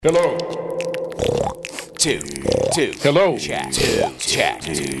Hello. Two. Hello. Chat. Two.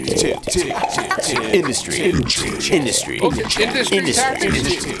 Industry.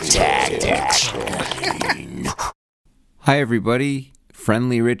 Tactics. Hi, everybody.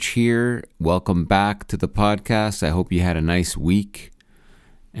 Friendly Rich here. Welcome back to the podcast. I hope you had a nice week.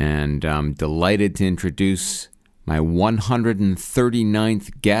 And I'm delighted to introduce my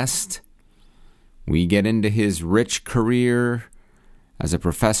 139th guest. We get into his rich career as a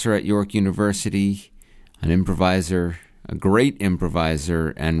professor at York University, an improviser, a great improviser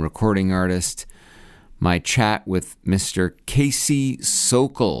and recording artist. My chat with Mr. Casey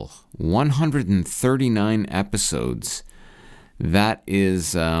Sokol, 139 episodes. That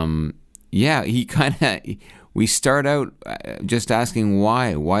is, we start out just asking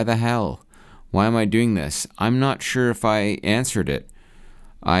why? Why the hell? Why am I doing this? I'm not sure if I answered it.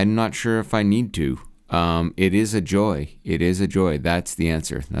 I'm not sure if I need to. It is a joy. It is a joy. That's the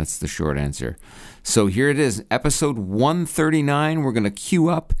answer. That's the short answer. So here it is, episode 139. We're going to cue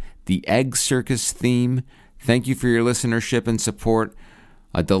up the Egg Circus theme. Thank you for your listenership and support.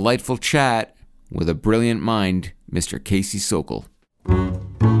 A delightful chat with a brilliant mind, Mr. Casey Sokol.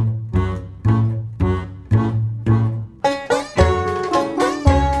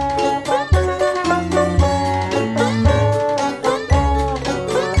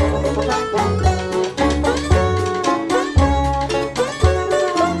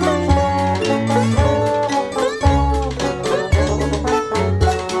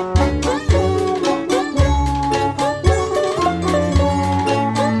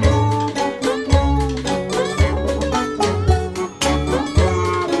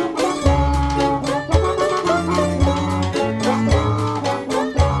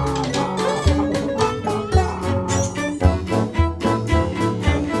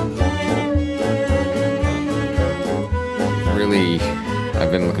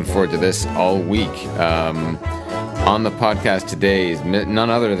 This all week. On the podcast today is none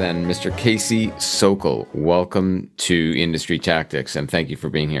other than Mr. Casey Sokol. Welcome to Industry Tactics, and thank you for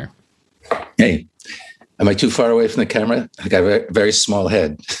being here. Hey, am I too far away from the camera? I got a very small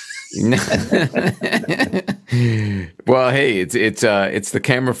head. Well, hey, it's the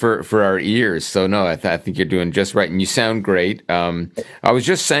camera for our ears. So no, I think you're doing just right, and you sound great. I was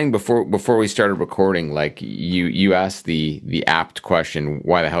just saying before we started recording, like you asked the apt question,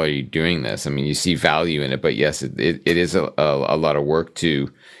 why the hell are you doing this? I mean, you see value in it, but yes, it is a lot of work to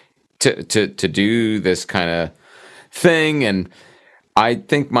do this kind of thing. And I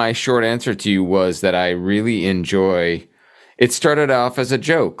think my short answer to you was that I really enjoy. It started off as a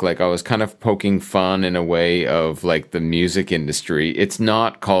joke, like I was kind of poking fun in a way of like the music industry. It's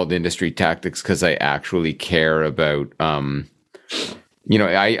not called Industry Tactics because I actually care about, I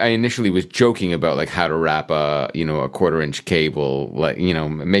initially was joking about like how to wrap a 1/4-inch cable, like,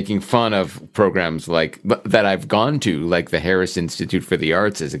 making fun of programs like that I've gone to, like the Harris Institute for the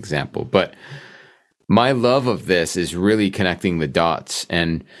Arts as example. But my love of this is really connecting the dots,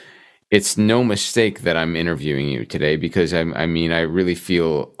 and it's no mistake that I'm interviewing you today because I really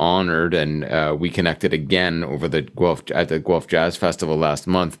feel honored, and we connected again over at the Guelph Jazz Festival last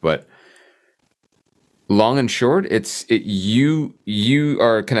month. But long and short, you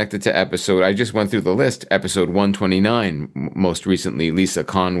are connected to episode. I just went through the list. Episode 129, most recently, Lisa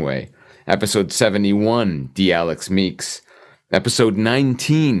Conway. Episode 71, D. Alex Meeks. Episode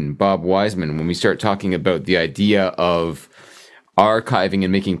 19, Bob Wiseman. When we start talking about the idea of archiving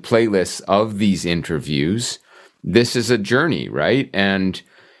and making playlists of these interviews, this is a journey, right? And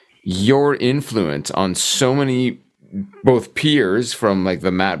your influence on so many, both peers from like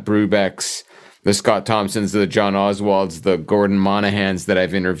the Matt Brubecks, the Scott Thompsons, the John Oswalds, the Gordon Monahans that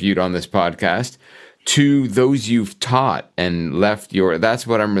I've interviewed on this podcast, to those you've taught and left that's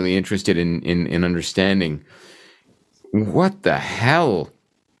what I'm really interested in understanding. What the hell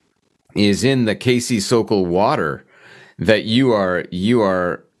is in the Casey Sokol water that you're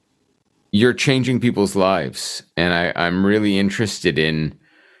changing people's lives? And I'm really interested in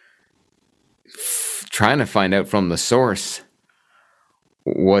trying to find out from the source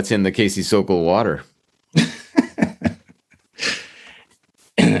what's in the Casey Sokol water.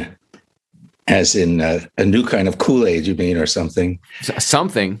 As in a new kind of Kool-Aid, you mean, or something?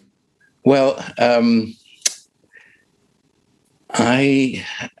 Something. Well,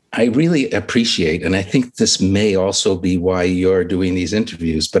 I really appreciate, and I think this may also be why you're doing these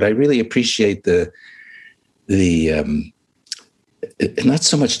interviews, but I really appreciate the not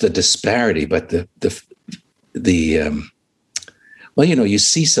so much the disparity, but you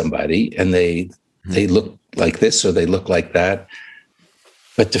see somebody and they look like this or they look like that,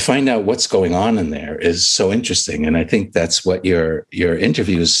 But to find out what's going on in there is so interesting. And I think that's what your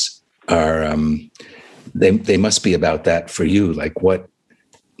interviews are. They must be about that for you. Like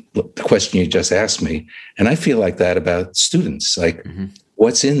the question you just asked me. And I feel like that about students, like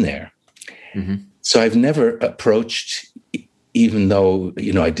what's in there. So I've never approached, even though,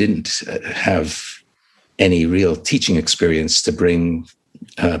 I didn't have any real teaching experience to bring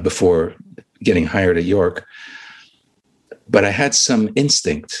before getting hired at York, but I had some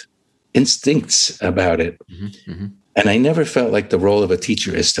instincts about it. And I never felt like the role of a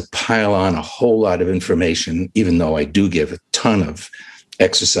teacher is to pile on a whole lot of information, even though I do give a ton of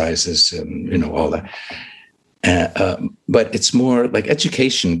exercises and, all that. But it's more like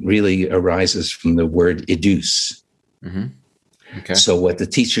education really arises from the word educe. Okay. So what the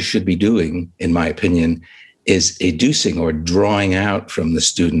teacher should be doing, in my opinion, is educing or drawing out from the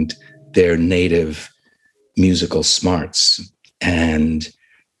student their native musical smarts. And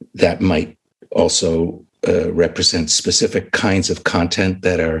that might also represent specific kinds of content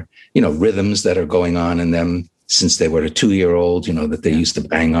that are, rhythms that are going on in them since they were a 2-year-old, that they used to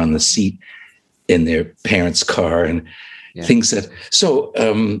bang on the seat in their parents' car and things that. So,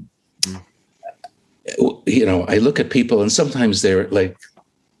 I look at people and sometimes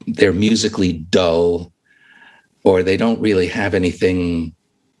they're musically dull, or they don't really have anything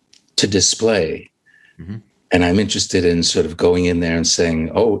to display. And I'm interested in sort of going in there and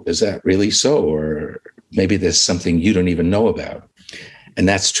saying, oh, is that really so? Or maybe there's something you don't even know about. And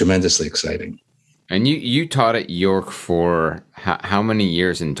that's tremendously exciting. And you taught at York for how many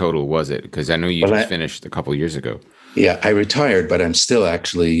years in total was it? Because I know you just finished a couple of years ago. Yeah, I retired, but I'm still I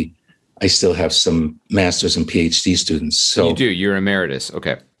still have some master's and PhD students. So you do, you're emeritus.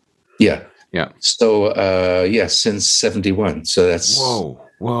 Okay. Yeah. Yeah. So, since 71. So that's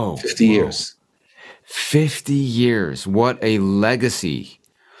 50 years. 50 years. What a legacy.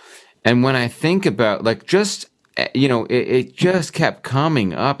 And when I think about it just kept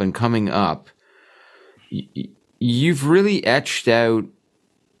coming up and coming up. You've really etched out,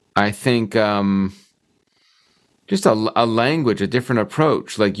 I think, just a language, a different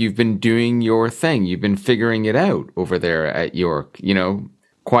approach. Like you've been doing your thing. You've been figuring it out over there at York,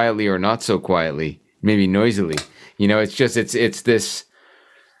 quietly or not so quietly, maybe noisily. It's this.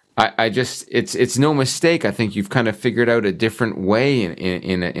 It's no mistake. I think you've kind of figured out a different way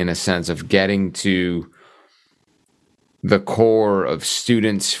in a sense of getting to the core of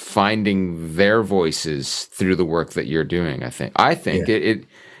students finding their voices through the work that you're doing. I think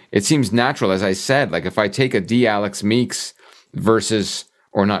it seems natural. As I said, like if I take a D. Alex Meeks but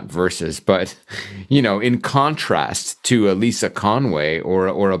in contrast to a Lisa Conway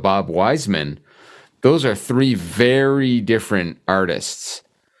or a Bob Wiseman, those are three very different artists.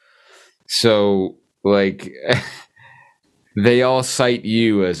 So like they all cite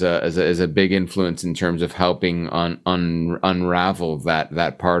you as a big influence in terms of helping unravel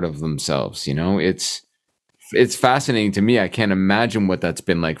that part of themselves. It's fascinating to me. I can't imagine what that's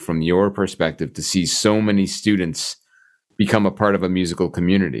been like from your perspective to see so many students become a part of a musical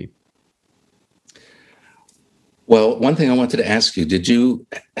community. Well, one thing I wanted to ask you, did you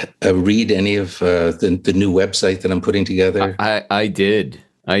read any of the new website that I'm putting together? I did.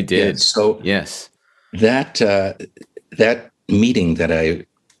 Yeah, so yes, that meeting that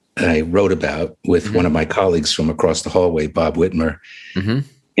I wrote about with one of my colleagues from across the hallway, Bob Whitmer,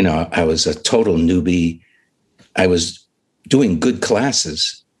 I was a total newbie. I was doing good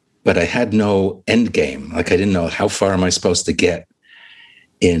classes, but I had no end game. Like I didn't know how far am I supposed to get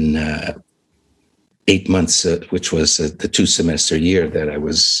in 8 months, which was the 2-semester year that I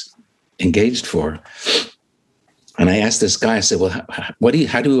was engaged for. And I asked this guy, I said, well,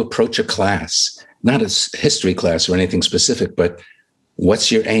 how do you approach a class? Not a history class or anything specific, but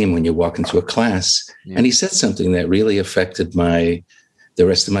what's your aim when you walk into a class? Yeah. And he said something that really affected the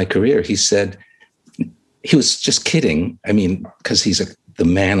rest of my career. He said, he was just kidding. I mean, because he's the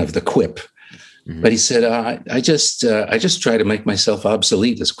man of the quip. Mm-hmm. But he said, I just try to make myself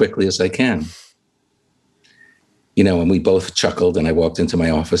obsolete as quickly as I can. And we both chuckled, and I walked into my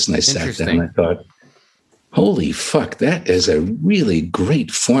office and I sat down and I thought, holy fuck, that is a really great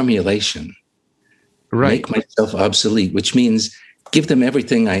formulation. Right. Make myself obsolete, which means give them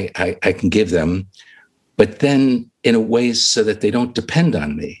everything I can give them, but then in a way so that they don't depend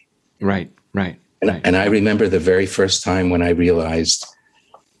on me. Right. And I remember the very first time when I realized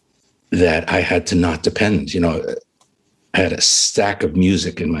that I had to not depend. I had a stack of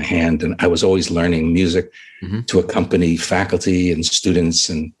music in my hand, and I was always learning music to accompany faculty and students.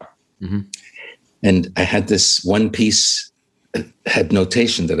 And I had this one piece that had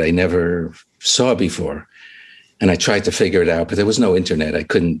notation that I never saw before. and I tried to figure it out, but there was no internet. I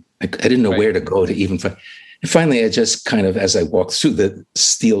didn't know where to go to even find. And finally, I just kind of, as I walked through the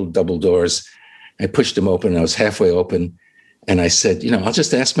steel double doors, I pushed them open. And I was halfway open, and I said, I'll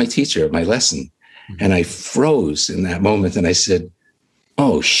just ask my teacher my lesson. Mm-hmm. And I froze in that moment, and I said,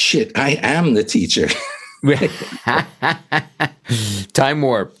 "Oh shit, I am the teacher." Time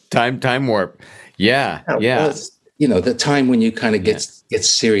warp. Yeah. Well, the time when you kind of get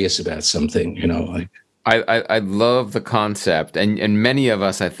serious about something, like. I love the concept, and many of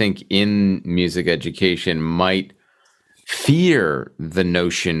us, I think, in music education might fear the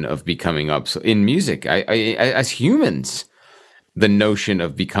notion of becoming obsolete in music. I as humans, the notion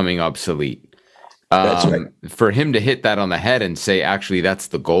of becoming obsolete. That's right. For him to hit that on the head and say, actually, that's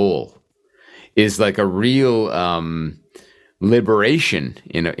the goal, is like a real liberation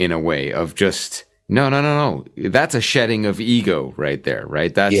in a way of just no. That's a shedding of ego right there,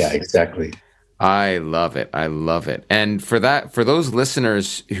 right? Yeah, exactly. I love it. And for those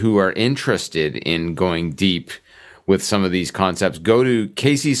listeners who are interested in going deep with some of these concepts, go to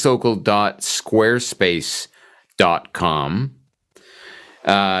caseysokol.squarespace.com.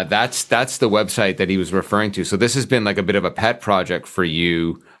 That's the website that he was referring to. So this has been like a bit of a pet project for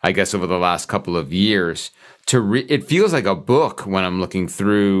you, I guess, over the last couple of years. It feels like a book when I'm looking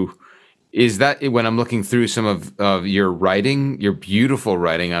through. Is that when I'm looking through some of your writing, your beautiful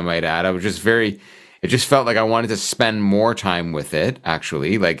writing, I might add? It just felt like I wanted to spend more time with it,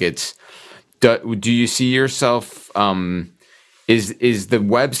 actually. Like do you see yourself, is the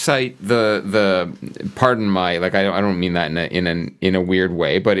website the pardon my, like, I don't mean that in a weird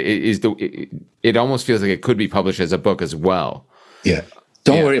way, but it almost feels like it could be published as a book as well. Yeah.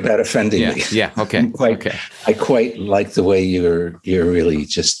 Don't worry about offending me. Yeah. Okay. I quite like the way you're really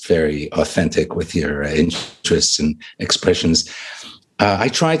just very authentic with your interests and expressions. I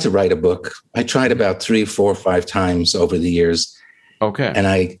tried to write a book. I tried about 3, 4, 5 times over the years. Okay. And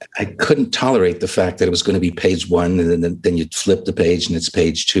I couldn't tolerate the fact that it was going to be page 1, and then you'd flip the page and it's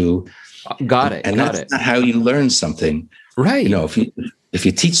page 2. Got it. And that's not how you learn something. Right. If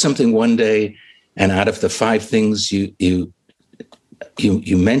you teach something one day, and out of the 5 things you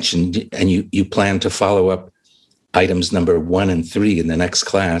mentioned, and you plan to follow up items number 1 and 3 in the next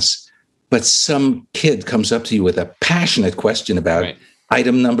class, but some kid comes up to you with a passionate question about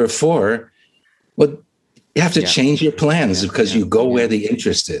item number 4, well, you have to change your plans because you go where the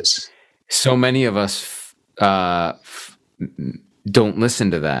interest is. So many of us don't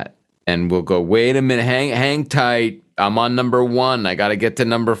listen to that, and we'll go, wait a minute, hang tight. I'm on number 1. I got to get to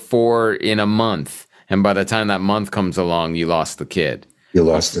number 4 in a month. And by the time that month comes along, you lost the kid. You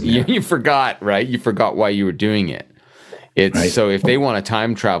lost them. Yeah. You forgot, right? You forgot why you were doing it. So if they want to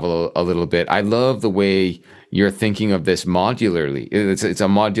time travel a little bit, I love the way you're thinking of this modularly. It's a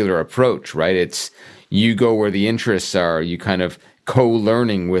modular approach, right? It's you go where the interests are. You kind of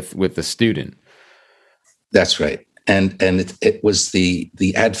co-learning with the student. That's right. And it was the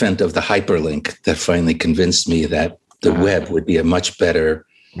advent of the hyperlink that finally convinced me that the web would be a much better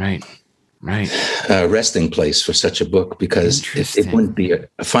resting place for such a book, because it wouldn't be a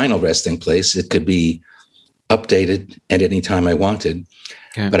final resting place. It could be updated at any time I wanted.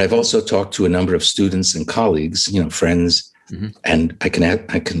 Okay. But I've also talked to a number of students and colleagues, friends, and I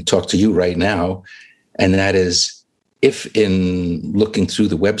can talk to you right now. And that is, if in looking through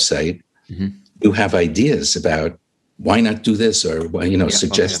the website, you have ideas about why not do this, or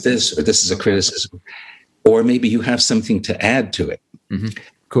suggest this, or this is a criticism, or maybe you have something to add to it.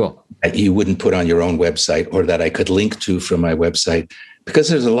 Cool. That you wouldn't put on your own website, or that I could link to from my website, because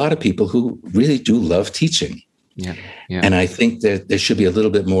there's a lot of people who really do love teaching. Yeah. And I think that there should be a little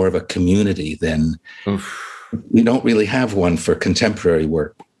bit more of a community than we don't really have one for contemporary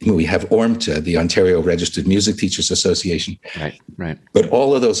work. We have ORMTA, the Ontario Registered Music Teachers Association. Right. But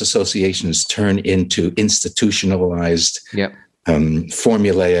all of those associations turn into institutionalized,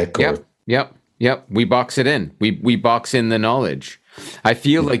 formulaic. Yep. We box it in. We box in the knowledge. I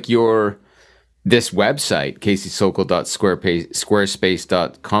feel like this website,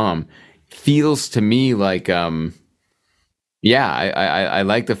 caseysokol.squarespace.com, feels to me like, I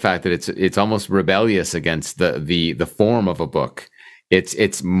like the fact that it's almost rebellious against the form of a book.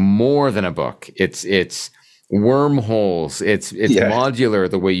 It's more than a book. It's wormholes. It's modular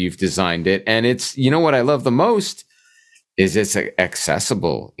the way you've designed it, and it's what I love the most is it's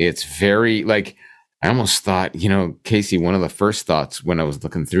accessible. It's very like. I almost thought, Casey, one of the first thoughts when I was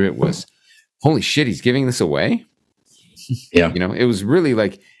looking through it was, holy shit, he's giving this away? Yeah. It was really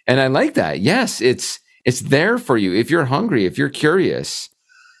like, and I like that. Yes, it's there for you. If you're hungry, if you're curious,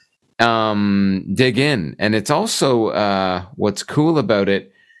 dig in. And it's also, what's cool about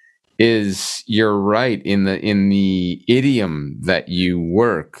it is you're right in the idiom that you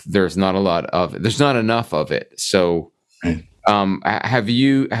work. There's not a lot of it. There's not enough of it. So, how have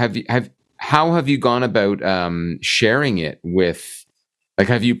you gone about sharing it with? Like,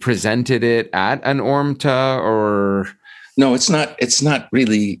 have you presented it at an ORMTA or? No, it's not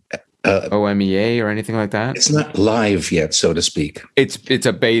really OMEA or anything like that. It's not live yet, so to speak. It's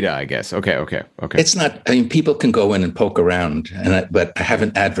a beta, I guess. Okay. It's not. I mean, people can go in and poke around, but I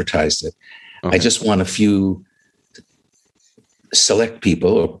haven't advertised it. Okay. I just want a few select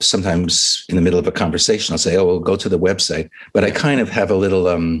people, or sometimes in the middle of a conversation, I'll say, "Oh, we'll go to the website." But I kind of have a little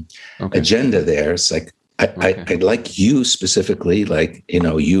agenda there. It's like I'd like you specifically, like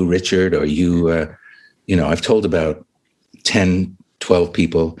you, Richard, or you. I've told about 10, 12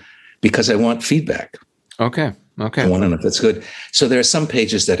 people because I want feedback. Okay. I want to know if that's good. So there are some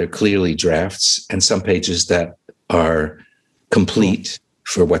pages that are clearly drafts and some pages that are complete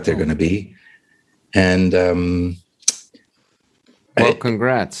for what they're going to be. And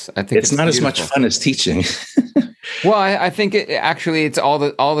congrats. I think it's not beautiful. As much fun as teaching. Well, I think it's all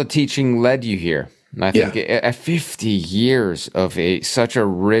the teaching led you here. And I think at 50 years of such a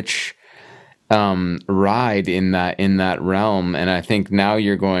rich ride in that realm, and I think now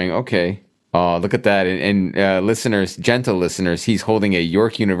you're going, okay, look at that, and listeners, gentle listeners, he's holding a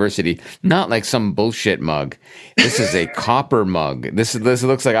York University, not like some bullshit mug. This is a copper mug. This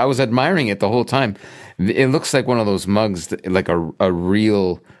looks like, I was admiring it the whole time. It looks like one of those mugs, like a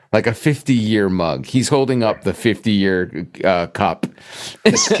real, like a 50-year mug. He's holding up the 50-year cup.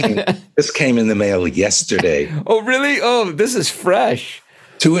 This came in the mail yesterday. Oh, really? Oh, this is fresh.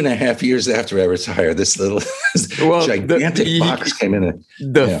 2.5 years after I retired, this little gigantic box came in.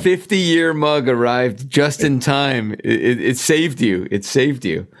 The 50-year mug arrived just in time. It saved you. It saved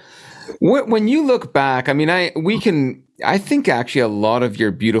you. When you look back, I mean, I think actually a lot of your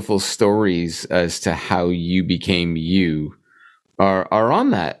beautiful stories as to how you became you are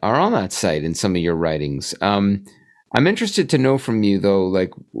on that site in some of your writings. I'm interested to know from you though,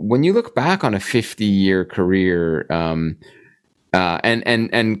 like when you look back on a 50-year career,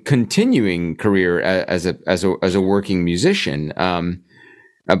 and continuing career as a working musician,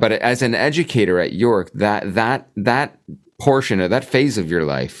 but as an educator at York, that portion of that phase of your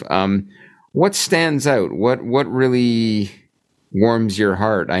life, what stands out? What really warms your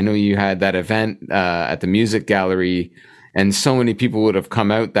heart? I know you had that event at the Music Gallery, and so many people would have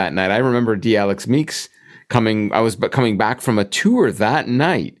come out that night. I remember D. Alex Meeks coming. I was coming back from a tour that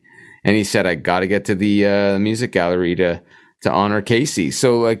night, and he said, "I got to get to the Music Gallery to honor Casey."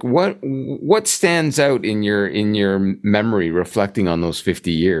 So like what stands out in your memory reflecting on those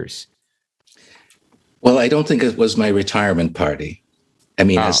 50 years? Well, I don't think it was my retirement party. I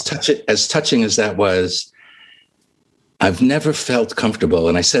mean, as touching as that was, I've never felt comfortable.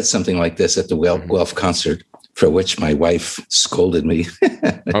 And I said something like this at the Guelph concert, for which my wife scolded me.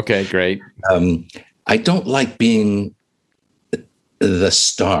 Okay, great. I don't like being the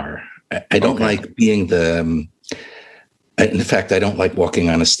star. I don't like being the... In fact, I don't like walking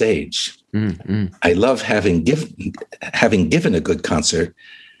on a stage. I love having given a good concert,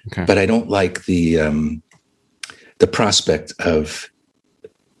 but I don't like the prospect of.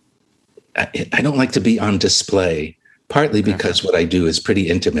 I don't like to be on display. Partly because what I do is pretty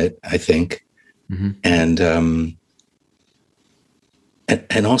intimate, I think, and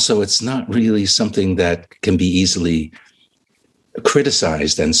also it's not really something that can be easily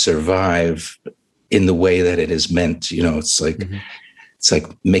criticized and survive in the way that it is meant. It's like it's like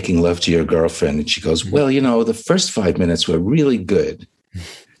making love to your girlfriend, and she goes, "Well, the first 5 minutes were really good,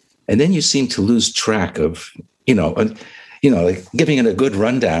 and then you seem to lose track of, like giving it a good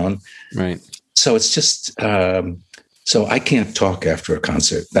rundown." Right. So it's just so I can't talk after a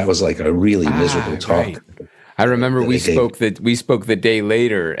concert. That was like a really miserable talk. Right. I remember we spoke the day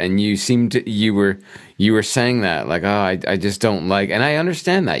later, and you were saying that like, "Oh, I just don't like," and I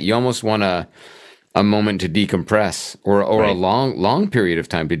understand that you almost want a moment to decompress, or a long period of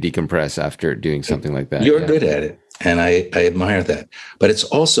time to decompress after doing something like that. You're good at it, and I admire that. But it's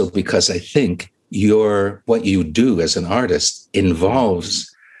also because I think what you do as an artist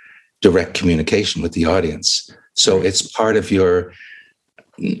involves direct communication with the audience. So it's part of your,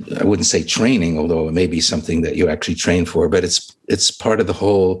 I wouldn't say training, although it may be something that you actually train for, but it's part of the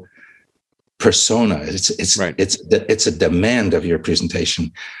whole persona. It's a demand of your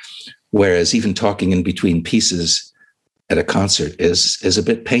presentation. Whereas even talking in between pieces at a concert is a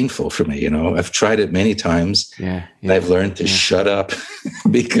bit painful for me. I've tried it many times. I've learned to shut up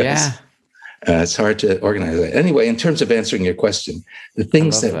because it's hard to organize that. Anyway, in terms of answering your question, the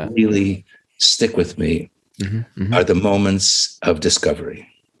things that really stick with me are the moments of discovery.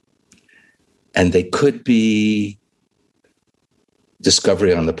 And they could be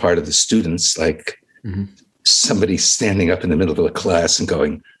discovery on the part of the students, like somebody standing up in the middle of a class and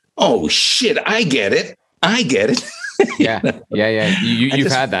going, "Oh shit, I get it. I get it." Yeah.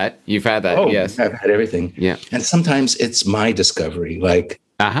 You've had that. You've had that. Oh, yes. I've had everything. Yeah. And sometimes it's my discovery. Like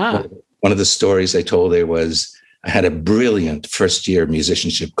one of the stories I told there was I had a brilliant first year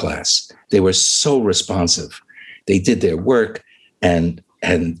musicianship class. They were so responsive. They did their work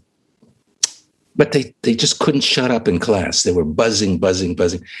but they just couldn't shut up in class. They were buzzing.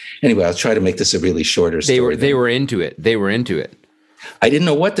 Anyway, I'll try to make this a really shorter story. They were into it. They were into it. I didn't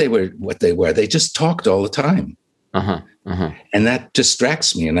know what they were. They just talked all the time. And that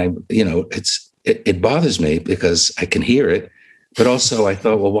distracts me. And it bothers me because I can hear it. But also I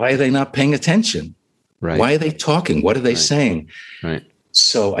thought, well, why are they not paying attention? Right. Why are they talking? What are they saying? Right.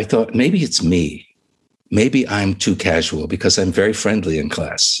 So I thought maybe it's me. Maybe I'm too casual because I'm very friendly in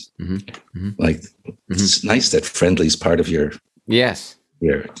class. Like it's nice that friendly is part of your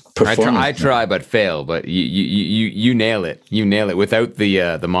performance. I try but fail, but you nail it. You nail it without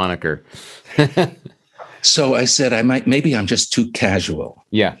the moniker. So I said maybe I'm just too casual.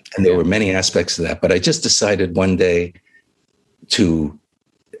 Yeah. And there were many aspects of that, but I just decided one day to,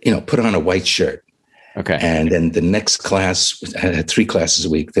 put on a white shirt. Okay. And then the next class, I had 3 classes a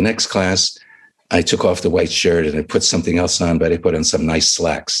week. The next class, I took off the white shirt and I put something else on, but I put on some nice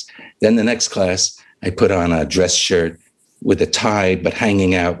slacks. Then the next class, I put on a dress shirt with a tie, but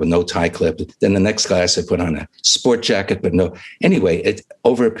hanging out with no tie clip. Then the next class, I put on a sport jacket, but no. Anyway,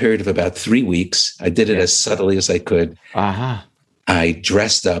 over a period of about 3 weeks, I did it as subtly as I could. I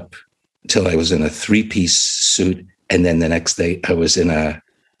dressed up till I was in a 3-piece suit. And then the next day I was in a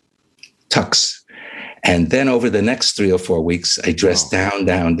tux. And then over the next 3 or 4 weeks, I dressed down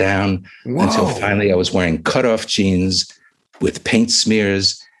until finally I was wearing cutoff jeans with paint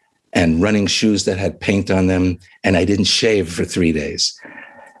smears and running shoes that had paint on them. And I didn't shave for 3 days.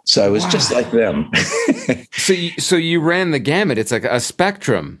 So I was just like them. So you ran the gamut. It's like a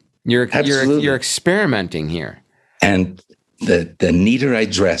spectrum. You're experimenting here. And the neater I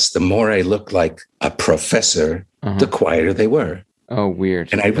dressed, the more I looked like a professor, the quieter they were. Oh,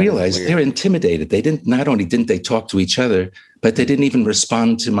 weird. And I realized they're intimidated. Not only didn't they talk to each other, but they didn't even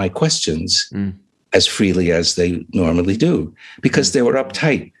respond to my questions as freely as they normally do because they were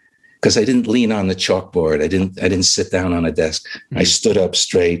uptight. Because I didn't lean on the chalkboard. I didn't sit down on a desk. I stood up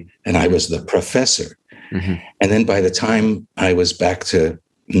straight and I was the professor. And then by the time I was back to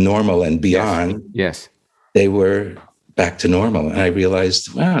normal and beyond, they were back to normal. And I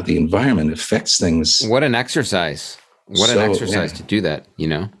realized, wow, the environment affects things. What an exercise. What an exercise to do that,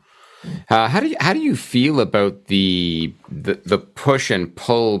 How do you feel about the push and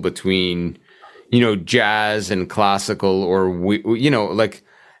pull between, jazz and classical or like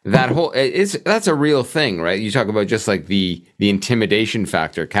that whole that's a real thing, right? You talk about just like the intimidation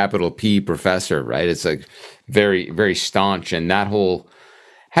factor, capital P professor, right? It's like very, very staunch. And that whole,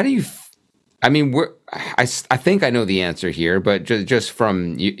 how do you, I think I know the answer here, but just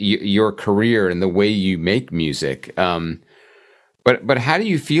from your career and the way you make music. But how do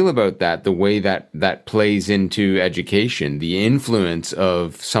you feel about that? The way that plays into education, the influence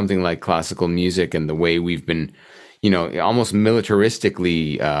of something like classical music, and the way we've been, almost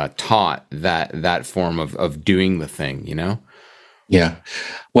militaristically taught that form of doing the thing. Yeah.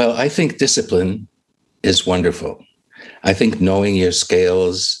 Well, I think discipline is wonderful. I think knowing your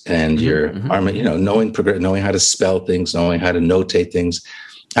scales and your harmony, knowing how to spell things, knowing how to notate things,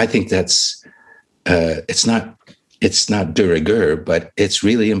 I think that's it's not de rigueur, but it's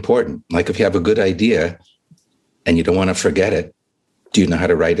really important. Like if you have a good idea and you don't want to forget it, do you know how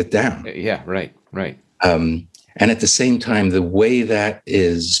to write it down? Yeah, right. And at the same time, the way that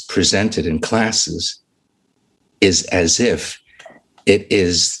is presented in classes is as if it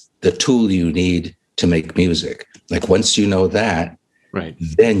is the tool you need to make music. Like once you know that,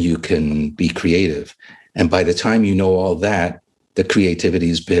 then you can be creative. And by the time you know all that, the creativity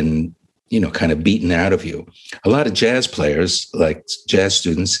has been, kind of beaten out of you. A lot of jazz players, like jazz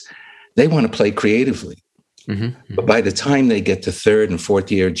students, they want to play creatively. But by the time they get to 3rd and 4th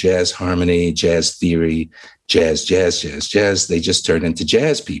year jazz harmony, jazz theory, jazz, they just turn into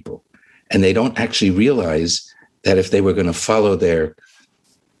jazz people. And they don't actually realize that if they were going to follow their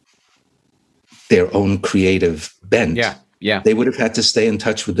own creative bent, they would have had to stay in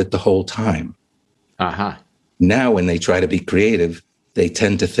touch with it the whole time. Now, when they try to be creative, they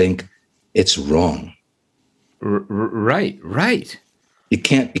tend to think it's wrong. Right. You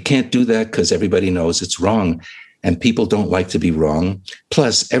can't do that because everybody knows it's wrong, and people don't like to be wrong.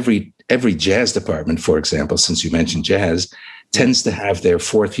 Plus, every jazz department, for example, since you mentioned jazz, tends to have their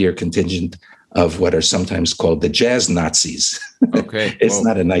 4th year contingent of what are sometimes called the jazz Nazis. Okay. It's Whoa.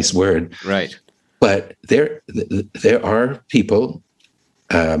 not a nice word. Right. But there are people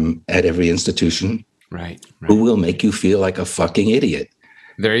at every institution Right. who will make you feel like a fucking idiot.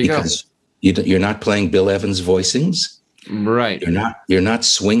 There you because you're not playing Bill Evans voicings. go. Right. You're not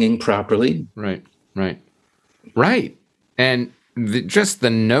swinging properly. Right. And just the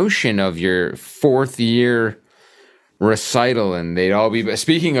notion of your fourth year recital, and they'd all be,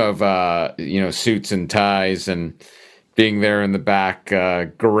 speaking of, suits and ties and being there in the back,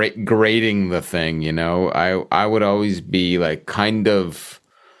 grading the thing, I would always be like kind of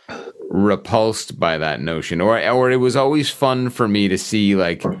repulsed by that notion, or it was always fun for me to see,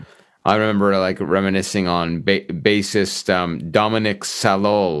 like, I remember like reminiscing on bassist Dominic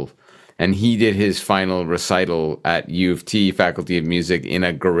Salol, and he did his final recital at U of T Faculty of Music in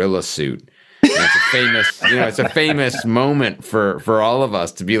a gorilla suit. And it's a famous moment for all of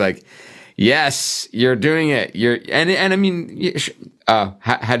us to be like, yes, you're doing it. And I mean,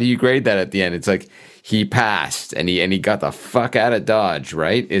 how do you grade that at the end? It's like, he passed and he got the fuck out of Dodge,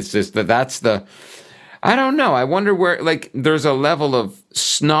 right? It's just that's the, I don't know. I wonder where, like, there's a level of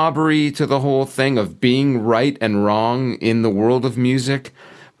snobbery to the whole thing of being right and wrong in the world of music.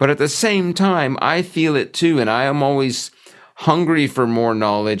 But at the same time, I feel it too. And I am always hungry for more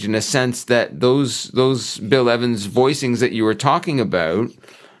knowledge, in a sense that those Bill Evans voicings that you were talking about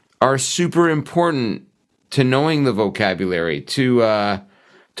are super important to knowing the vocabulary, to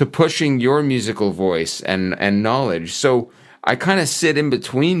pushing your musical voice and knowledge. So I kind of sit in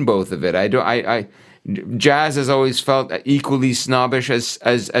between both of it. Jazz has always felt equally snobbish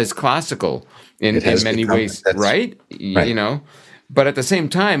as classical in many ways, right? But at the same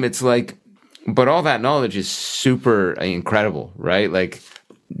time, it's like, but all that knowledge is super incredible, right? Like,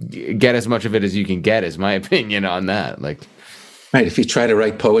 get as much of it as you can get, is my opinion on that. Like, right. If you try to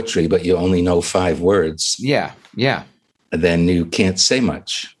write poetry, but you only know 5 words, yeah, then you can't say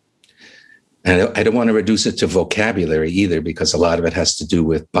much. And I don't want to reduce it to vocabulary either, because a lot of it has to do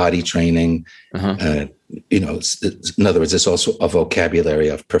with body training. In other words, it's also a vocabulary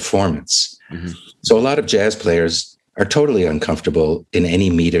of performance. Mm-hmm. So a lot of jazz players are totally uncomfortable in any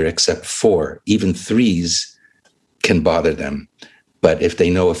meter except 4. Even 3s can bother them. But if they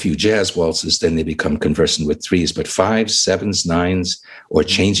know a few jazz waltzes, then they become conversant with 3s. But 5s, 7s, 9s, or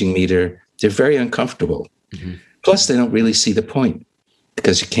changing meter, they're very uncomfortable. Mm-hmm. Plus, they don't really see the point,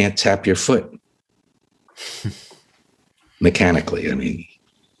 because you can't tap your foot mechanically. I mean,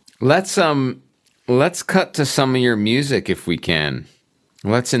 let's cut to some of your music if we can.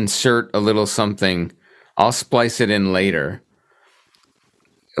 Let's insert a little something. I'll splice it in later.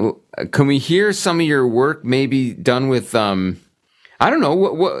 Can we hear some of your work, maybe done with, I don't know,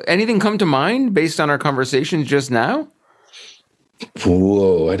 what anything come to mind based on our conversations just now?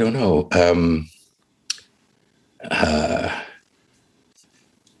 Whoa, I don't know.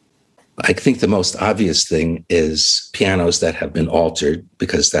 I think the most obvious thing is pianos that have been altered,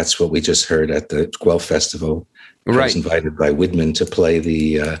 because that's what we just heard at the Guelph Festival. Right. I was invited by Widman to play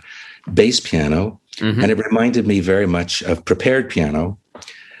the bass piano. Mm-hmm. And it reminded me very much of prepared piano.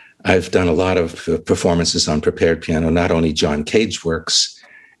 I've done a lot of performances on prepared piano, not only John Cage works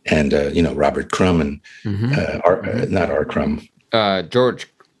and, Robert Crumb and not R. Crumb. George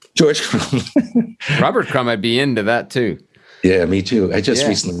Crumb. Robert Crumb, I'd be into that too. Yeah, me too. I just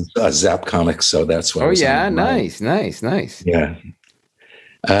recently saw Zap Comics, so that's why. Oh, yeah, nice. Yeah.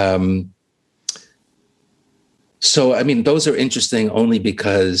 So, I mean, those are interesting only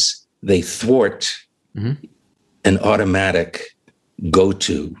because they thwart an automatic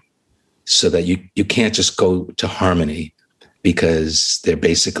go-to, so that you can't just go to harmony, because there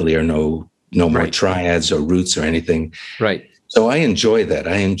basically are no more triads or roots or anything. Right. So I enjoy that.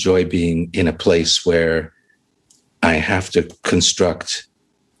 I enjoy being in a place where I have to construct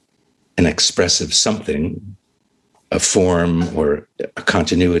an expressive something, a form or a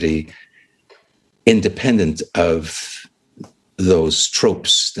continuity, independent of those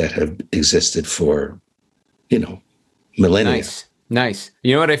tropes that have existed for, millennia. Nice.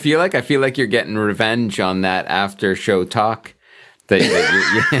 You know what I feel like? I feel like you're getting revenge on that after show talk.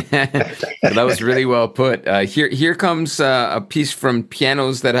 That was really well put. Here comes a piece from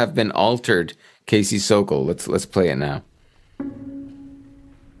Pianos That Have Been Altered, Casey Sokol. Let's play it now.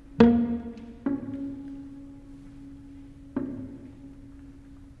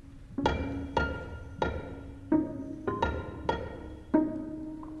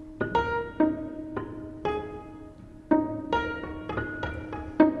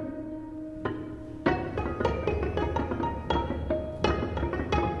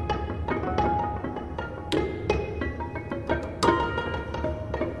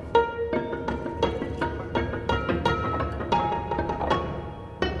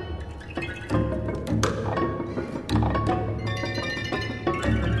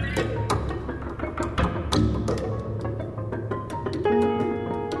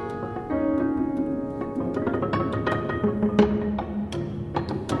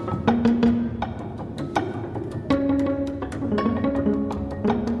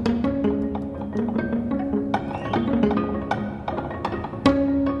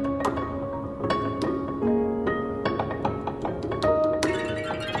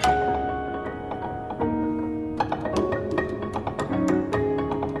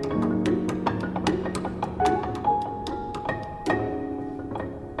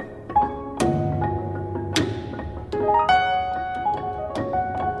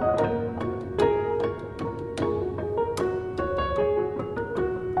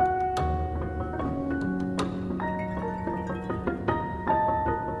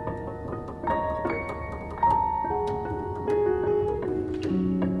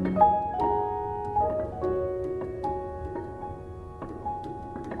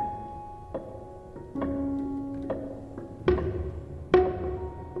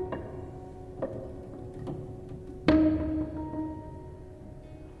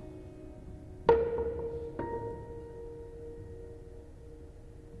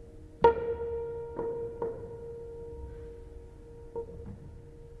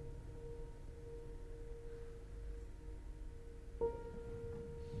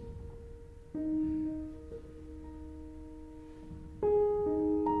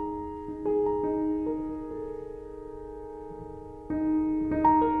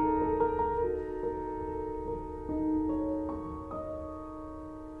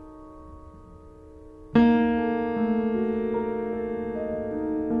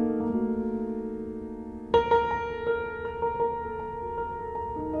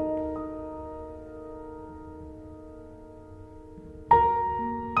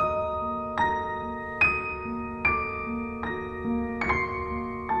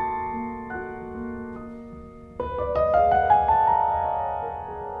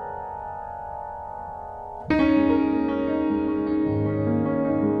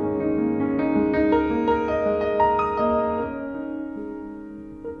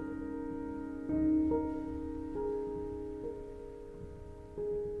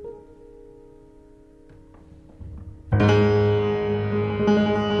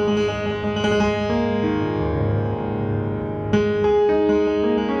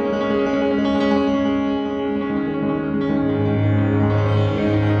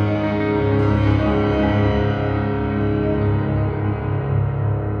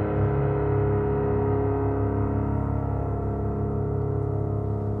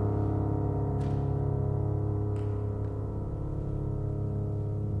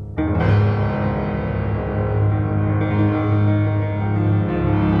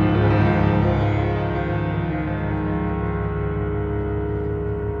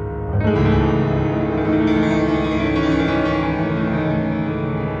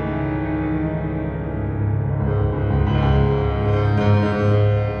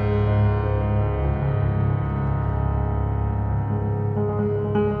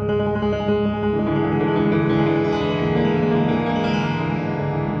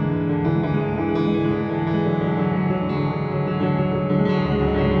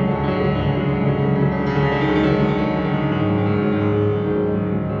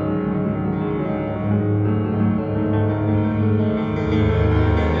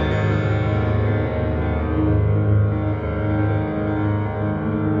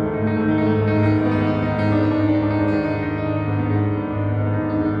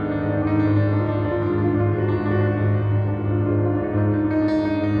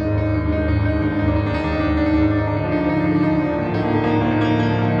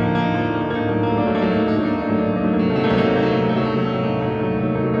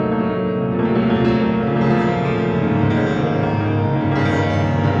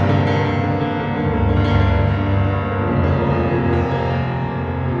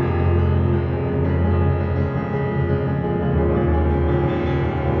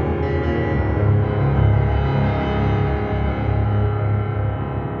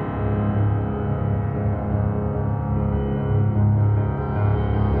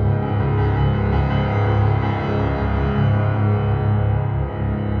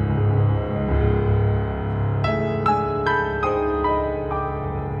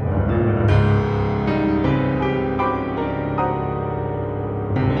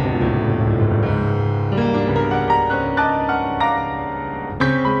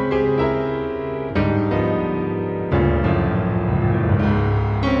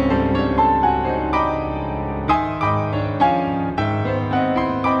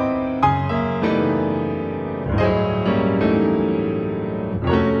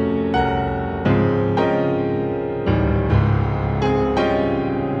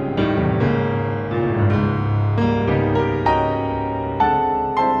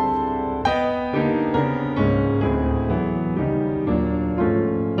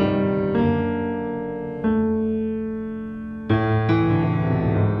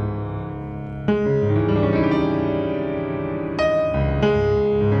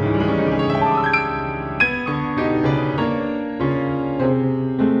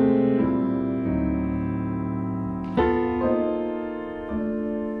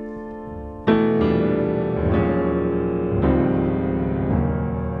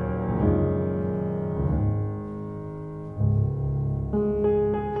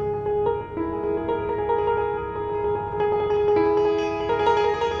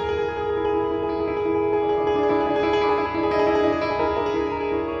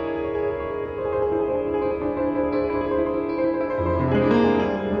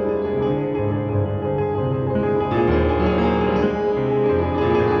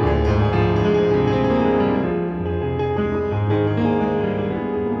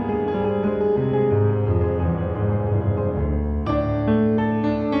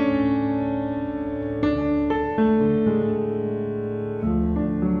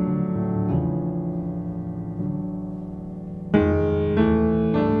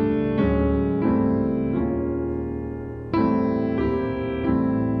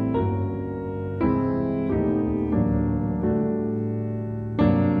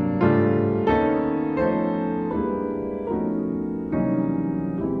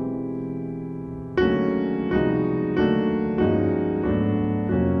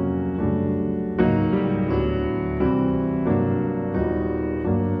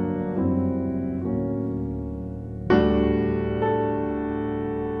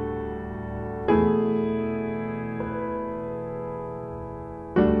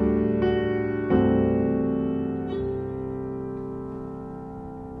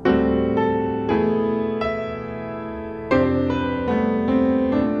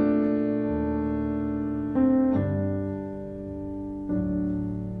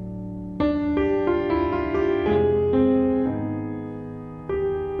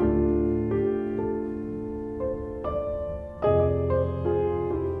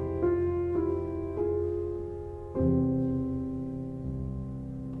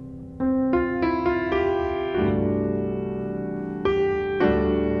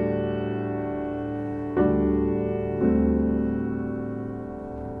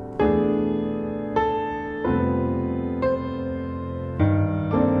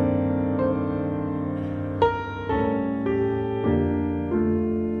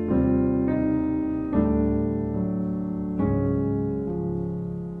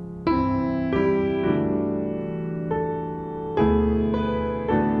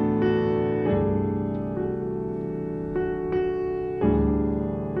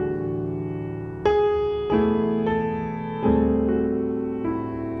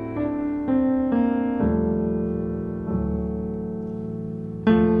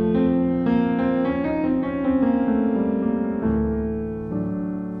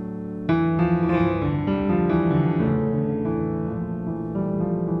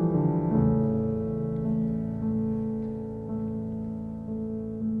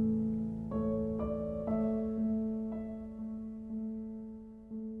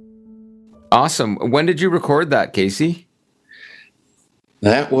 Awesome. When did you record that, Casey?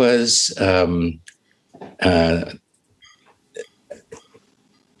 That was the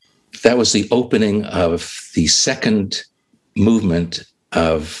opening of the second movement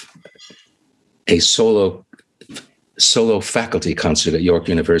of a solo faculty concert at York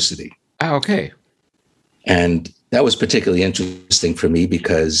University. Oh, okay. And that was particularly interesting for me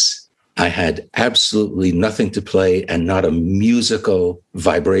because I had absolutely nothing to play and not a musical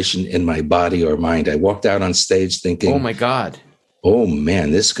vibration in my body or mind. I walked out on stage thinking, oh my God, oh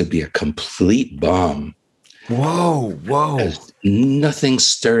man, this could be a complete bomb. Whoa. There's nothing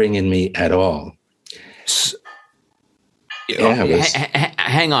stirring in me at all.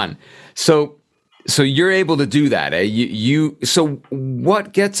 Hang on. So you're able to do that. So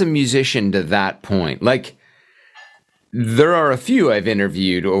what gets a musician to that point? Like, there are a few I've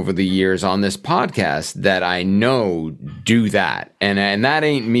interviewed over the years on this podcast that I know do that. And that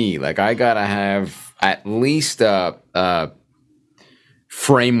ain't me. Like, I gotta have at least a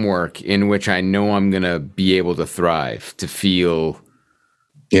framework in which I know I'm going to be able to thrive, to feel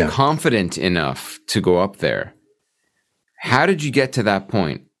confident enough to go up there. How did you get to that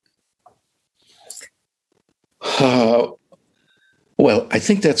point? Well, I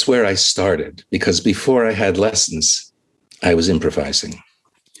think that's where I started, because before I had lessons, I was improvising.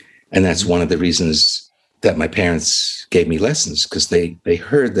 And that's one of the reasons that my parents gave me lessons, because they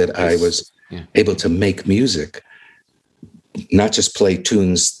heard that I was able to make music. Not just play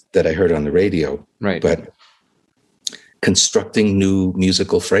tunes that I heard on the radio, right, but constructing new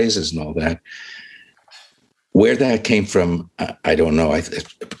musical phrases and all that. Where that came from, I don't know.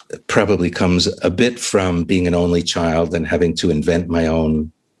 It probably comes a bit from being an only child and having to invent my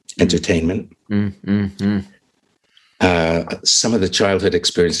own entertainment. Mm-hmm. Some of the childhood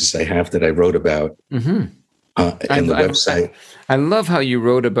experiences I have that I wrote about in the website. I love how you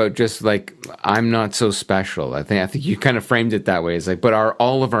wrote about just like, I'm not so special. I think you kind of framed it that way. It's like, but are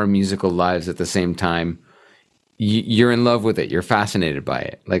all of our musical lives at the same time, you're in love with it. You're fascinated by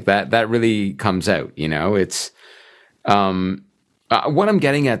it. Like that really comes out, you know. It's what I'm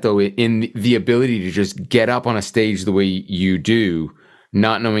getting at, though, in the ability to just get up on a stage the way you do,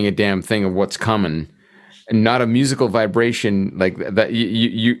 not knowing a damn thing of what's coming, and not a musical vibration like that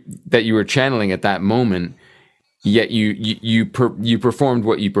you were channeling at that moment. Yet you performed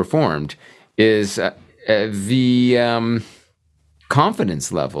what you performed, is the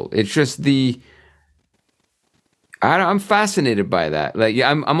confidence level. It's just I'm fascinated by that. Like,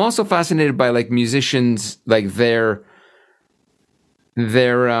 I'm also fascinated by like musicians, like their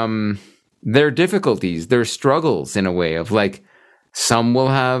difficulties, their struggles, in a way of like, some will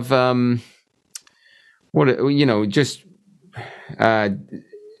have just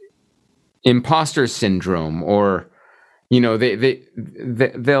imposter syndrome, or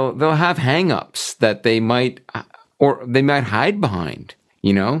they'll have hang-ups that they might hide behind.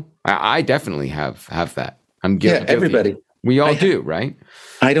 I definitely have that. I'm guilty. Yeah, everybody. We all do, right?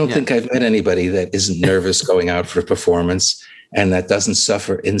 I don't think I've met anybody that isn't nervous going out for a performance and that doesn't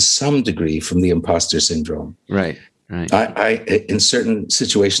suffer in some degree from the imposter syndrome. Right. I in certain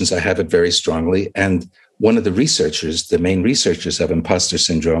situations I have it very strongly, and one of the main researchers of imposter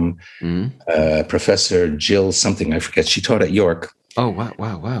syndrome, Professor Jill something, I forget, she taught at York. Oh,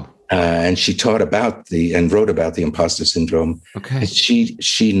 wow. And she taught about and wrote about the imposter syndrome. Okay. And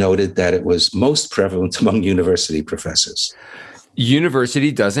she noted that it was most prevalent among university professors.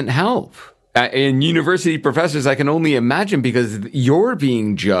 University doesn't help. And university professors, I can only imagine, because you're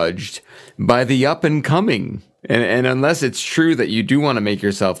being judged by the up and coming. And unless it's true that you do want to make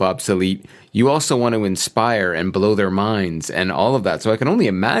yourself obsolete, you also want to inspire and blow their minds and all of that. So I can only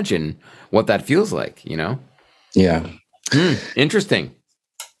imagine what that feels like, Yeah. Interesting.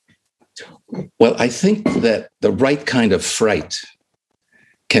 Well, I think that the right kind of fright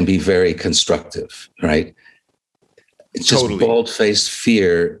can be very constructive, right? It's just bald-faced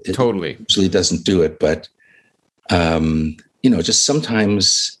fear. It usually doesn't do it, but just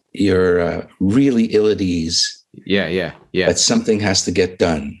sometimes you're really ill at ease. Yeah. But something has to get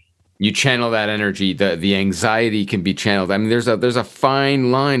done. You channel that energy. The anxiety can be channeled. I mean, there's a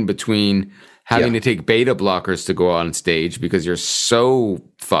fine line between having to take beta blockers to go on stage because you're so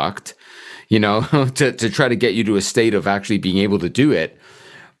fucked, to try to get you to a state of actually being able to do it.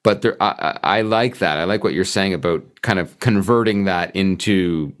 But I like that. I like what you're saying about kind of converting that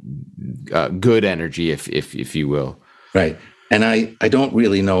into good energy, if you will. Right. And I don't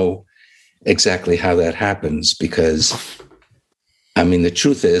really know exactly how that happens, because, I mean, the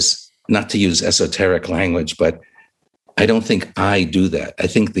truth is, not to use esoteric language, but I don't think I do that. I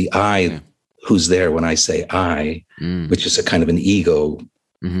think the I who's there when I say I, which is a kind of an ego,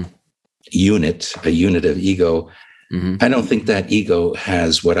 unit, a unit of ego, I don't think that ego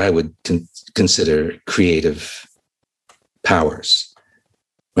has what I would consider creative powers,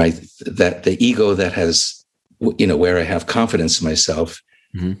 right? That the ego that has, where I have confidence in myself,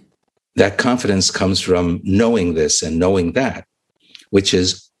 that confidence comes from knowing this and knowing that, which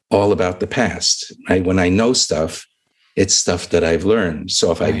is all about the past, right? When I know stuff, it's stuff that I've learned. So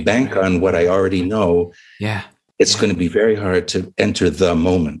if I bank on what I already know, it's going to be very hard to enter the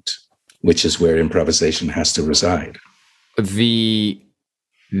moment, which is where improvisation has to reside.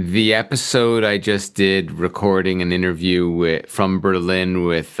 The episode I just did, recording an interview from Berlin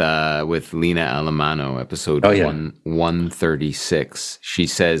with Lena Alemano, episode 136. She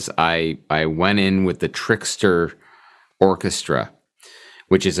says, I went in with the Trickster Orchestra,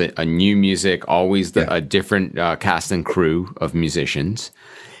 which is a new music, always a different cast and crew of musicians.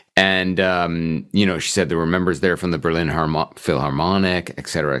 And, she said there were members there from the Berlin Philharmonic, et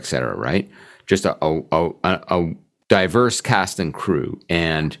cetera, right? Just a diverse cast and crew.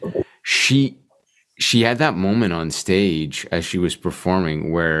 And she had that moment on stage as she was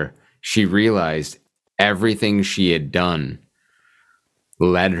performing where she realized everything she had done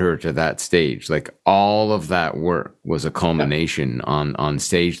led her to that stage. Like all of that work was a culmination on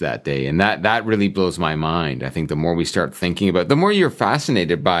stage that day. And that really blows my mind. I think the more we start thinking about, the more you're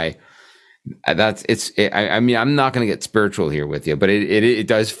fascinated by I'm not going to get spiritual here with you, but it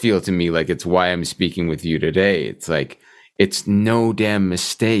does feel to me like it's why I'm speaking with you today. It's like, it's no damn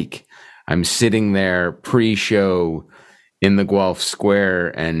mistake. I'm sitting there pre-show in the Guelph Square,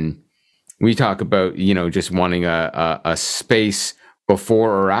 and we talk about, just wanting a space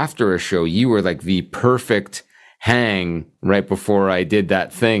before or after a show. You were like the perfect hang right before I did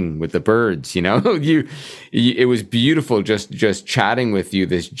that thing with the birds, it was beautiful just chatting with you,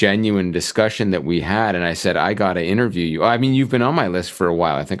 this genuine discussion that we had. And I said, I got to interview you. I mean, you've been on my list for a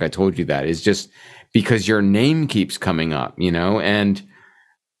while. I think I told you that. It's just because your name keeps coming up, and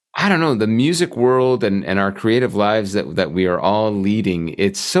I don't know, the music world and our creative lives that we are all leading. I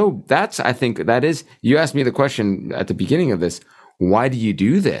think that is, you asked me the question at the beginning of this, why do you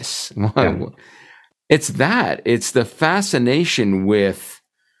do this? It's the fascination with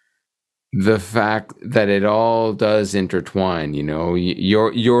the fact that it all does intertwine.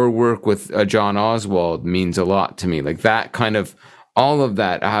 Your work with John Oswald means a lot to me. Like that kind of, all of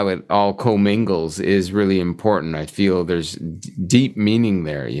that, how it all commingles is really important. I feel there's deep meaning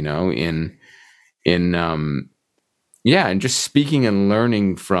there, and just speaking and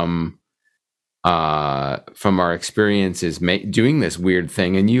learning from our experiences doing this weird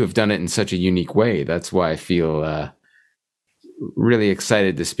thing, and you have done it in such a unique way. That's why I feel really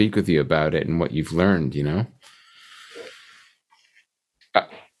excited to speak with you about it and what you've learned.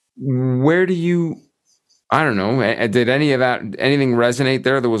 Where do you? I don't know. Did anything resonate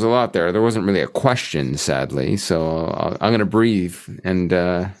there? There was a lot there. There wasn't really a question, sadly. So I'm going to breathe and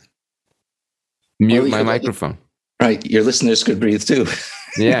mute my microphone. Right, your listeners could breathe too.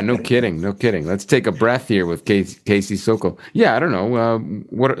 Yeah, no kidding. Let's take a breath here with Casey Sokol. Yeah, I don't know.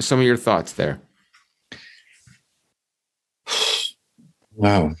 What are some of your thoughts there?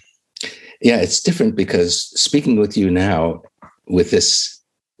 Wow. Yeah, it's different because speaking with you now with this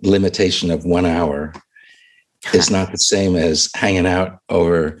limitation of 1 hour is not the same as hanging out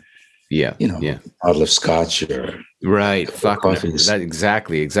over, a bottle of scotch or coffee. That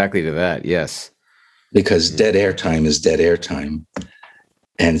exactly to that. Yes. Because dead air time is dead air time.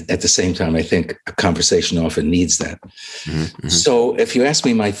 And at the same time, I think a conversation often needs that. Mm-hmm. So if you ask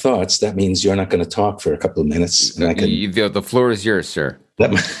me my thoughts, that means you're not going to talk for a couple of minutes. And the floor is yours, sir.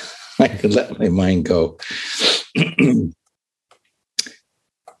 I can let my mind go.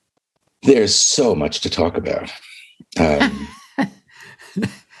 There's so much to talk about.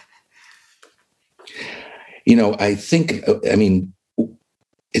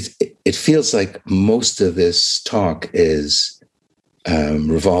 It feels like most of this talk is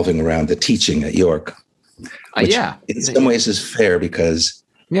revolving around the teaching at York. Which in some ways is fair because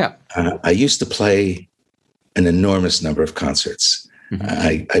I used to play an enormous number of concerts.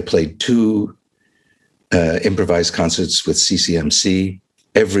 Mm-hmm. I played 2 improvised concerts with CCMC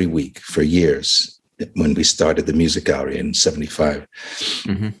every week for years when we started the Music Gallery in 75.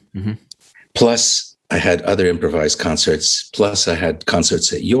 Mm-hmm. Mm-hmm. Plus, I had other improvised concerts. Plus, I had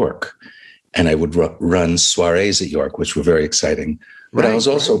concerts at York. And I would run soirees at York, which were very exciting. But I was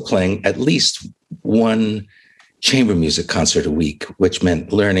also playing at least 1 chamber music concert a week, which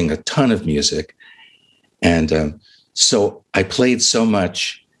meant learning a ton of music. And so I played so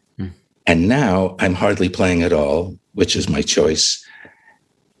much. And now I'm hardly playing at all, which is my choice.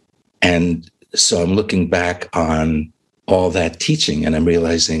 And so I'm looking back on all that teaching and I'm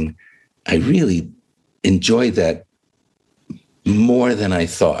realizing I really enjoyed that more than I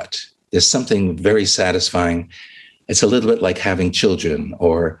thought. There's something very satisfying. It's a little bit like having children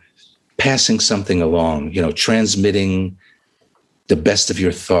or passing something along, transmitting the best of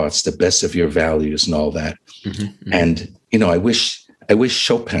your thoughts, the best of your values and all that. Mm-hmm, mm-hmm. And, I wish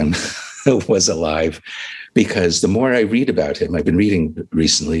Chopin was alive, because the more I read about him, I've been reading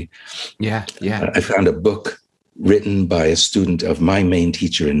recently. Yeah. I found a book written by a student of my main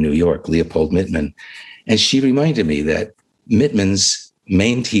teacher in New York, Leopold Mittman. And she reminded me that Mittman's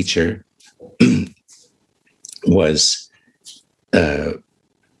main teacher was,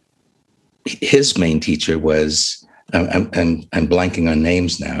 his main teacher was, I'm blanking on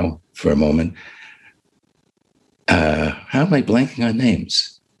names now for a moment. How am I blanking on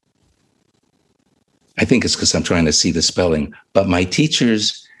names? I think it's because I'm trying to see the spelling. But my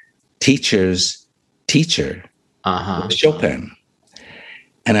teacher's teacher's teacher was Chopin.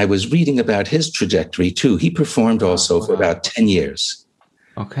 And I was reading about his trajectory too. He performed also for about 10 years.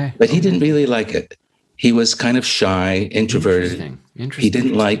 Okay. But he didn't really like it. He was kind of shy, introverted. Interesting. He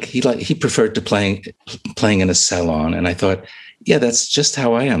didn't he preferred to playing in a salon. And I thought, yeah, that's just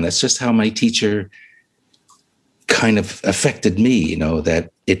how I am. That's just how my teacher kind of affected me,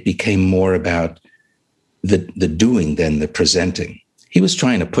 that it became more about the doing than the presenting. He was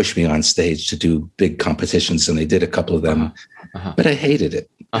trying to push me on stage to do big competitions, and I did a couple of them, but I hated it.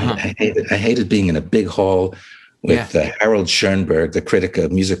 I hated being in a big hall with Harold Schoenberg, the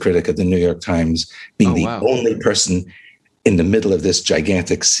music critic of the New York Times, being the only person in the middle of this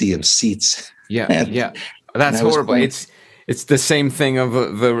gigantic sea of seats. Yeah. That's horrible. It's the same thing of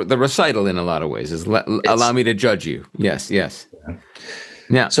the recital in a lot of ways. Allow me to judge you. Yes. Yeah.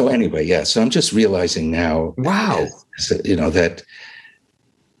 So anyway, so I'm just realizing now. Wow. That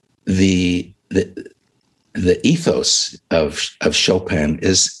the ethos of Chopin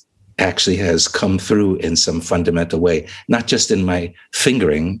has come through in some fundamental way, not just in my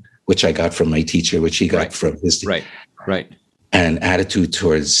fingering, which I got from my teacher, which he got from his right, and attitude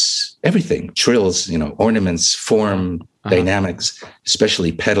towards everything, trills, ornaments, form, dynamics,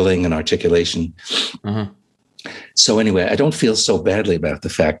 especially pedaling and articulation. So anyway, I don't feel so badly about the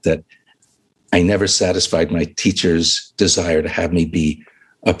fact that I never satisfied my teacher's desire to have me be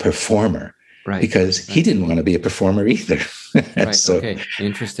a performer, because he didn't want to be a performer either. Right. So, okay.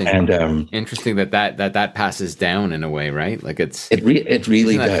 Interesting. And interesting that passes down in a way, right? Like it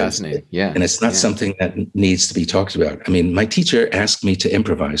really does. Fascinating. Yeah. And it's not something that needs to be talked about. I mean, my teacher asked me to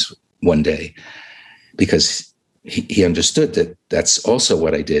improvise one day because he understood that that's also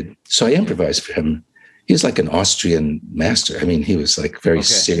what I did. So I improvised for him. He was like an Austrian master. I mean, he was like a very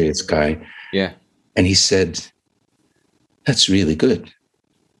serious guy. Yeah. And he said, "That's really good."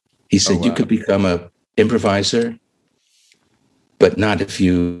 He said, "You could become a improviser, but not if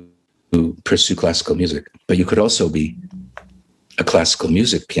you pursue classical music. But you could also be a classical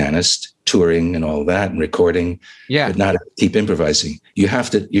music pianist, touring and all that, and recording, but not keep improvising.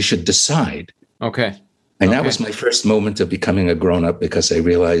 You should decide." Okay. And that was my first moment of becoming a grown-up, because I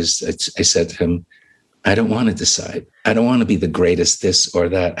realized, I said to him, I don't want to decide. I don't want to be the greatest this or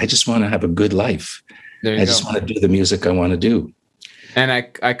that. I just want to have a good life. I just want to do the music I want to do. And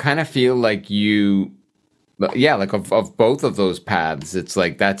I kind of feel like like of both of those paths, it's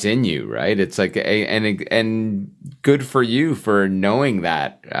like that's in you, right? It's like and good for you for knowing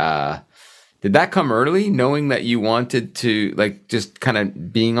that. Did that come early, knowing that you wanted to, like, just kind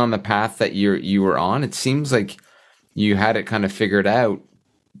of being on the path that you were on? It seems like you had it kind of figured out.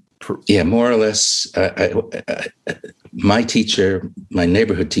 Yeah, more or less. My teacher, my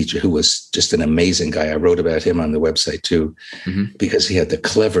neighborhood teacher, who was just an amazing guy, I wrote about him on the website too, because he had the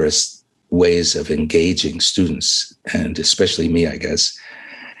cleverest ways of engaging students, and especially me, I guess.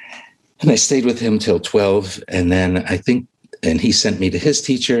 And I stayed with him till 12, and then he sent me to his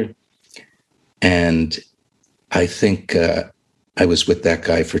teacher, and I think I was with that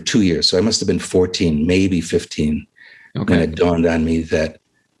guy for 2 years. So I must have been 14, maybe 15, when it dawned on me that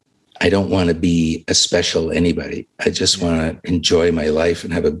I don't want to be a special anybody. I just want to enjoy my life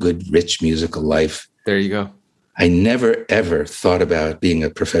and have a good, rich musical life. There you go. I never, ever thought about being a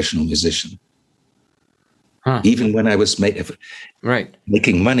professional musician. Even when I was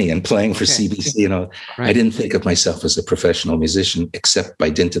making money and playing for CBC, I didn't think of myself as a professional musician, except by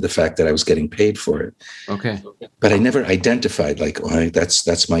dint of the fact that I was getting paid for it. Okay. But I never identified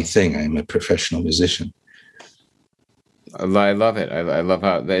that's my thing. I'm a professional musician. I love it. I love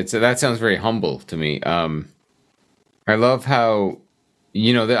how that sounds very humble to me. I love how,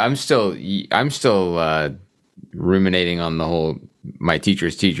 I'm still ruminating on the whole, my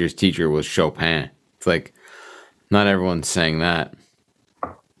teacher's teacher was Chopin. It's like, not everyone's saying that.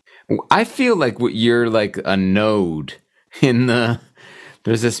 I feel like you're like a node in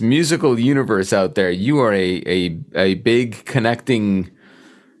there's this musical universe out there. You are a big connecting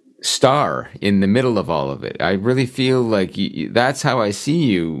star in the middle of all of it. I really feel like that's how I see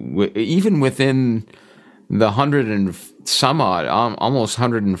you, even within the 100 and some odd, almost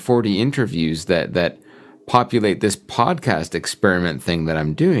 140 interviews that populate this podcast experiment thing that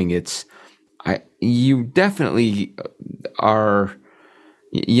I'm doing. You definitely are,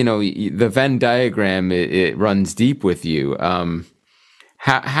 the Venn diagram, it runs deep with you.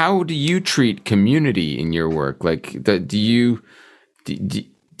 How do you treat community in your work? Like, do you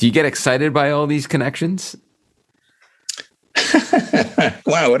get excited by all these connections?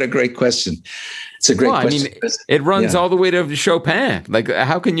 Wow, what a great question. It's a great question. I mean, it runs all the way to Chopin. Like,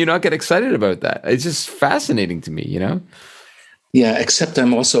 how can you not get excited about that? It's just fascinating to me, Yeah, except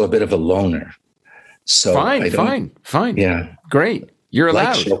I'm also a bit of a loner. So fine. Yeah. Great. You're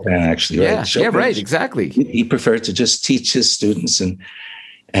allowed. Like Chopin, actually, right? Yeah, Chopin, right, exactly. He preferred to just teach his students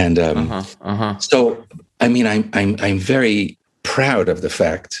so I mean I'm very proud of the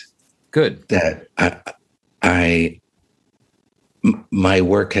fact that my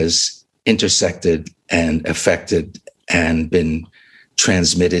work has intersected and affected and been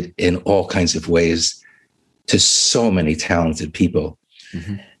transmitted in all kinds of ways to so many talented people,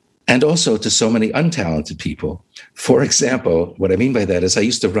 and also to so many untalented people. For example, what I mean by that is I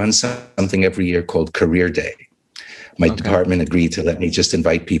used to run something every year called Career Day. My department agreed to let me just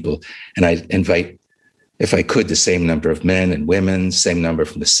invite people, and I'd invite, if I could, the same number of men and women, same number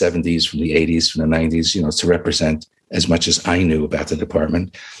from the 70s, from the 80s, from the 90s, to represent as much as I knew about the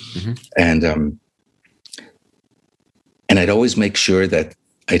department. And I'd always make sure that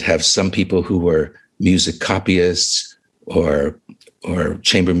I'd have some people who were music copyists or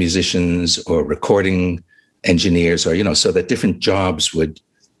chamber musicians or recording engineers, or, so that different jobs would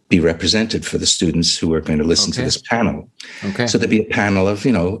be represented for the students who are going to listen to this panel. So there'd be a panel of,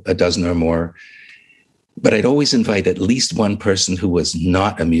 a dozen or more. But I'd always invite at least one person who was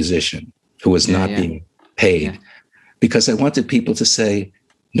not a musician, who was not being paid, because I wanted people to say,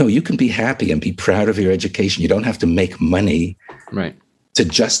 no, you can be happy and be proud of your education. You don't have to make money to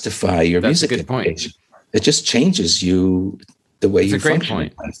justify your music education. Point. It just changes you. The way you function.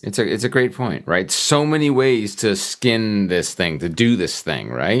 It's a great point, right? So many ways to skin this thing, to do this thing,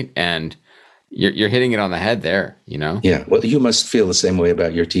 right? And you're hitting it on the head there, Yeah. Well, you must feel the same way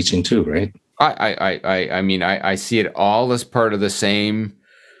about your teaching too, right? I mean, I see it all as part of the same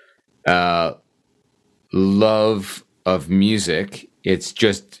love of music. It's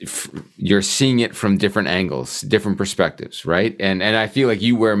just you're seeing it from different angles, different perspectives, right? And I feel like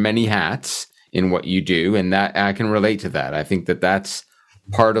you wear many hats in what you do, and that I can relate to that. I think that's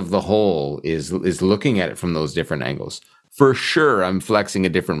part of the whole is looking at it from those different angles. For sure, I'm flexing a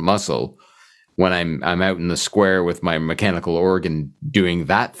different muscle when I'm out in the square with my mechanical organ doing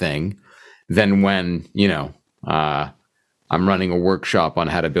that thing than when I'm running a workshop on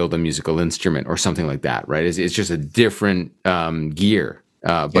how to build a musical instrument or something like that. Right? It's just a different gear,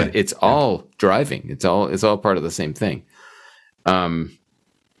 but it's all driving. It's all part of the same thing.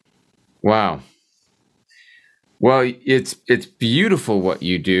 Wow. Well, it's beautiful what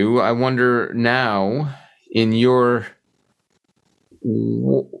you do. I wonder now, in your,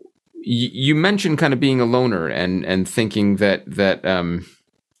 you mentioned kind of being a loner and thinking that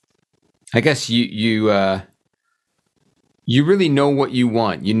I guess you really know what you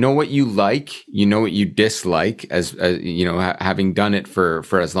want. You know what you like. You know what you dislike. As having done it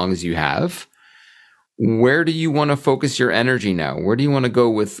for as long as you have. Where do you want to focus your energy now? Where do you want to go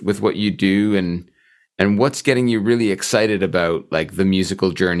with what you do, and what's getting you really excited about like the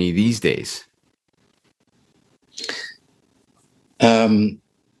musical journey these days? Well,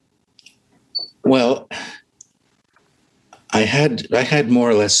 I had more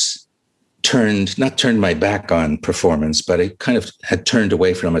or less not turned my back on performance, but I kind of had turned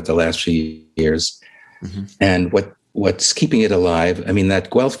away from it the last few years. And what's keeping it alive? I mean,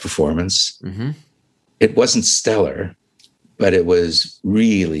 that Guelph performance. It wasn't stellar, but it was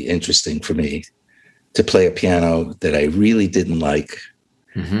really interesting for me to play a piano that I really didn't like.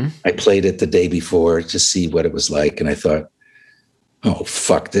 I played it the day before to see what it was like, and I thought, oh,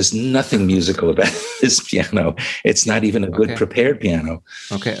 fuck, there's nothing musical about this piano. It's not even a good prepared piano.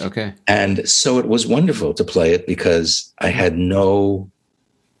 Okay. And so it was wonderful to play it because I had no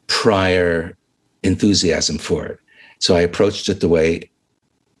prior enthusiasm for it. So I approached it the way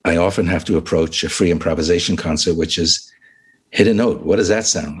I often have to approach a free improvisation concert, which is hit a note. What does that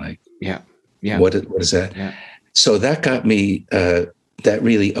sound like? Yeah. What is that? Yeah. So that got me, that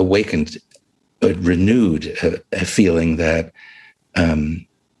really awakened, renewed a feeling that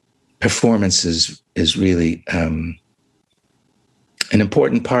performance is really an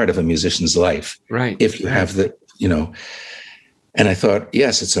important part of a musician's life. Right. If you have the, and I thought,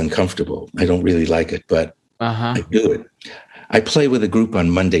 yes, it's uncomfortable. I don't really like it, but I do it. I play with a group on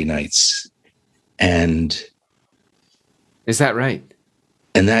Monday nights, and is that right?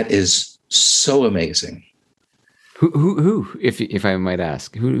 And that is so amazing. Who? If I might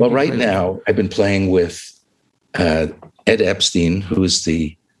ask, who? Well, right now I've been playing with Ed Epstein, who is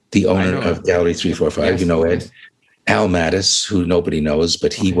the owner of Gallery 345. Yes, you know Ed. Yes. Al Mattis, who nobody knows,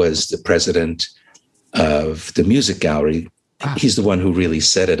 but he was the president of the Music Gallery. He's the one who really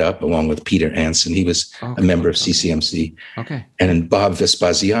set it up, along with Peter Anson. He was a member of CCMC. Okay. And Bob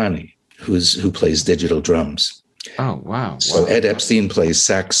Vespasiani, who plays digital drums. Oh, wow. So Ed Epstein plays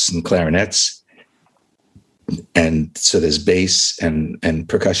sax and clarinets. And so there's bass and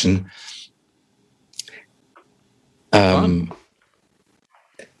percussion.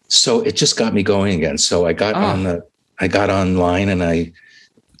 So it just got me going again. So I got online and I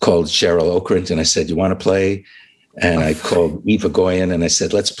called Cheryl Okrent and I said, "You want to play?" And I called Eva Goyen and I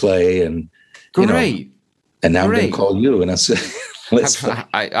said, "Let's play." And great. And now I'm going to call you and I said, "Let's play."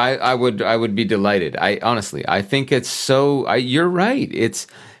 I would be delighted. Honestly, I think it's so. You're right. It's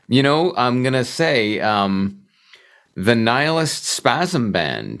I'm going to say the Nihilist Spasm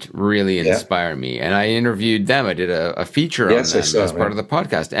Band really inspired me, and I interviewed them. I did a feature on them as part of the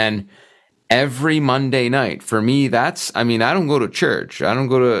podcast, and every Monday night for me, I don't go to church. I don't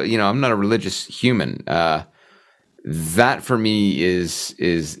go to, I'm not a religious human. That for me is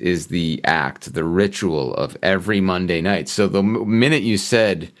the act, the ritual of every Monday night. So the minute you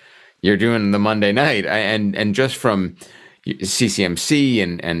said you're doing the Monday night, and just from CCMC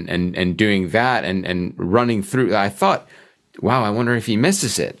and doing that and running through, I thought, wow, I wonder if he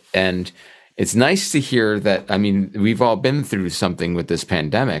misses it. And it's nice to hear that. I mean, we've all been through something with this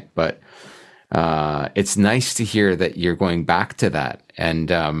pandemic, but it's nice to hear that you're going back to that and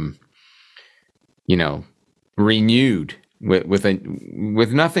renewed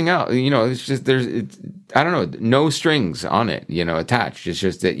with nothing else. It's just I don't know, no strings on it, attached. It's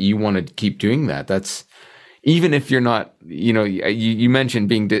just that you want to keep doing that. That's, even if you're not, you mentioned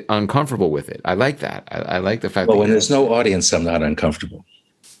being uncomfortable with it. I like that. I like the fact that when there's no audience, I'm not uncomfortable.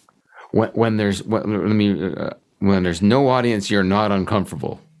 When there's no audience, you're not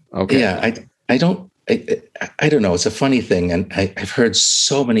uncomfortable. Okay. Yeah, I don't know. It's a funny thing. And I've heard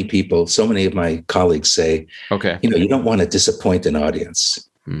so many of my colleagues say, okay, you don't want to disappoint an audience.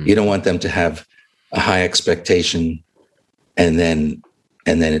 You don't want them to have a high expectation and then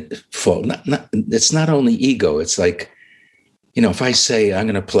it fall. It's not only ego. It's like, if I say I'm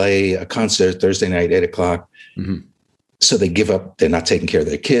going to play a concert Thursday night, 8:00, so they give up, they're not taking care of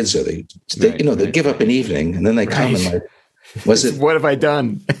their kids, or they give up an evening, and then they come and like, what have I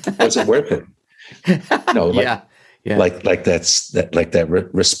done? Was it worth it? Like that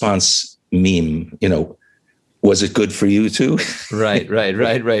response meme, was it good for you too? Right.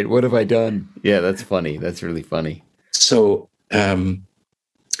 What have I done? Yeah, that's funny. That's really funny. So,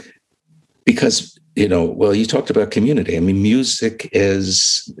 because, you talked about community. I mean,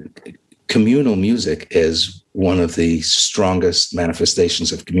 communal music is one of the strongest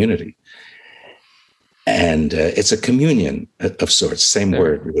manifestations of community. And it's a communion of sorts, same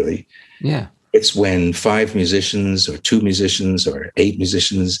word, really. Yeah. It's when 5 musicians or 2 musicians or 8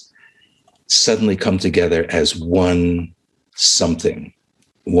 musicians suddenly come together as one something,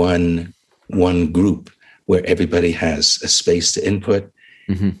 one group where everybody has a space to input,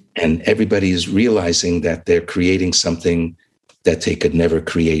 and everybody is realizing that they're creating something that they could never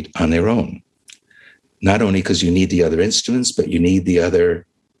create on their own. Not only because you need the other instruments, but you need the other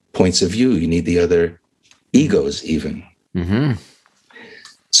points of view. You need the other egos even.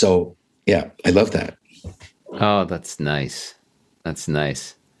 So, yeah, I love that. Oh, that's nice. That's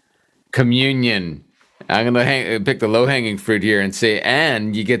nice. Communion. I'm going to pick the low-hanging fruit here and say,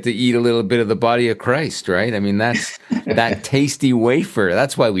 and you get to eat a little bit of the body of Christ, right? I mean, that's that tasty wafer.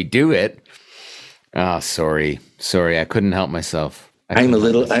 That's why we do it. Oh, sorry. I couldn't help myself. I'm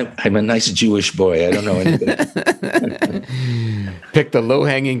a nice Jewish boy. I don't know anything. Pick the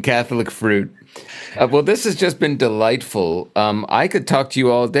low-hanging Catholic fruit. Well, this has just been delightful. I could talk to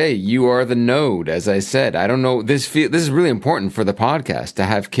you all day. You are the node, as I said. I don't know. This is really important for the podcast to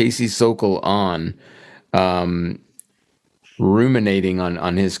have Casey Sokol on, ruminating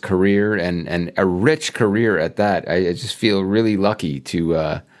on his career and a rich career at that. I just feel really lucky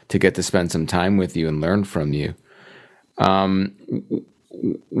to get to spend some time with you and learn from you. One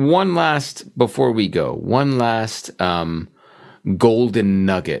last golden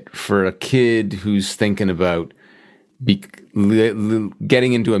nugget for a kid who's thinking about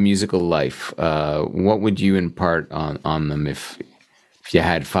getting into a musical life, what would you impart on them if you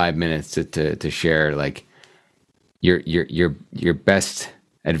had 5 minutes to share like your best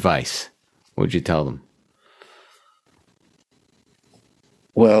advice? What would you tell them?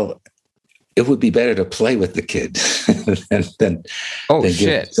 Well, it would be better to play with the kid than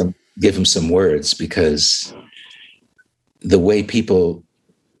give him some words, because the way people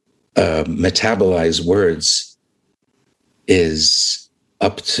metabolize words is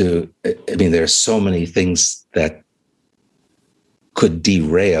up to, I mean, there are so many things that could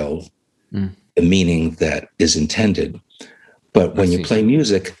derail the meaning that is intended. But when you play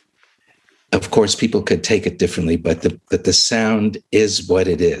music, of course, people could take it differently, but the sound is what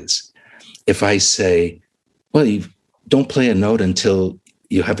it is. If I say, well, you don't play a note until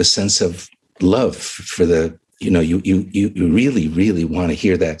you have a sense of love for the, you really, really want to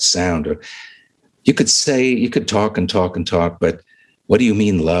hear that sound. Or you could talk and talk and talk, but what do you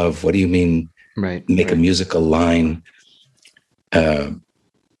mean love? What do you mean make a musical line? I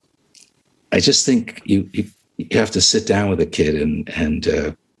just think you have to sit down with a kid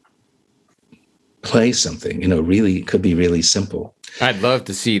and play something, really, it could be really simple. I'd love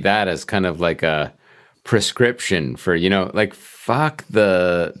to see that as kind of like a prescription for, like fuck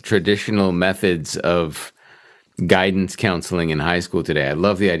the traditional methods of guidance counseling in high school today. I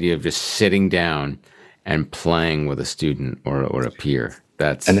love the idea of just sitting down and playing with a student or a peer.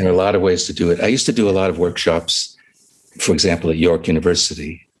 And there are a lot of ways to do it. I used to do a lot of workshops, for example, at York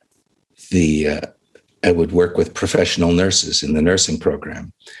University. I would work with professional nurses in the nursing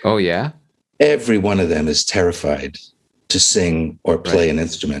program. Oh, yeah? Every one of them is terrified to sing or play an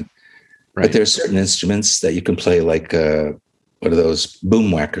instrument. Right. But there are certain instruments that you can play, like, what are those?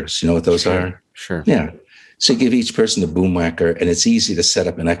 Boom whackers. You know what those are? Sure. Yeah. So you give each person a boom whacker, and it's easy to set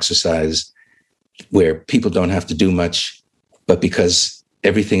up an exercise where people don't have to do much, but because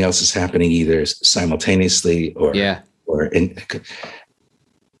everything else is happening either simultaneously or you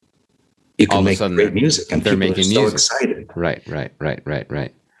can make great music, and they're people making are so music. Excited. Right.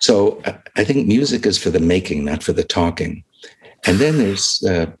 So I think music is for the making, not for the talking. And then there's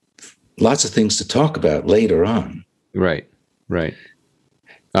lots of things to talk about later on. Right. Oh,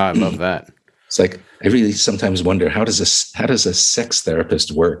 I love that. It's like, I really sometimes wonder, how does a sex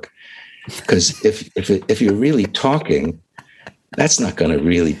therapist work? Because if you're really talking, that's not going to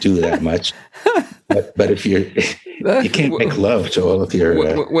really do that much. But if you can't make love to all of your...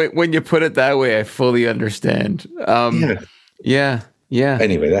 when you put it that way, I fully understand. Yeah.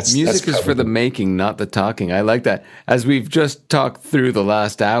 Anyway, music is for the making, not the talking. I like that. As we've just talked through the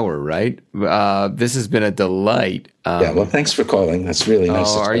last hour, right? This has been a delight. Well, thanks for calling. That's really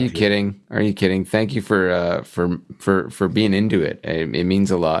nice. Oh, are you kidding? Are you kidding? Thank you for being into it. It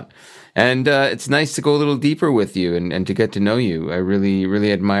means a lot. And it's nice to go a little deeper with you and to get to know you. I really,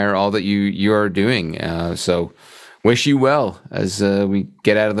 really admire all that you are doing. So wish you well as we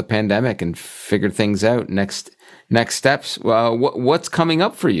get out of the pandemic and figure things out. Next steps. What's coming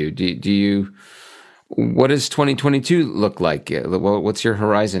up for you? Do you? What does 2022 look like? What's your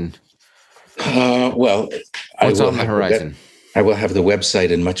horizon? What's on the horizon? I will have the website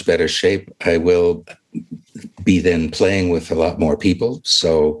in much better shape. I will be then playing with a lot more people.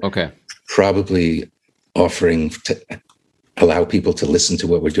 So probably offering to allow people to listen to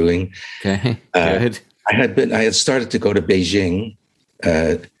what we're doing. Okay, good. I had started to go to Beijing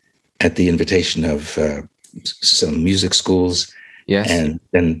at the invitation of some music schools. Yes. And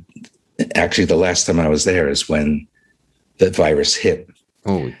then actually the last time I was there is when the virus hit.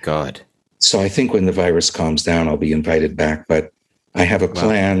 Oh, God. So I think when the virus calms down, I'll be invited back. But I have a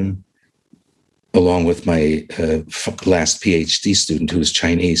plan, along with my last PhD student, who is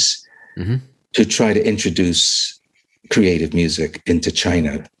Chinese, to try to introduce creative music into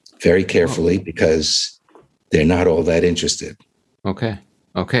China very carefully, because they're not all that interested. Okay,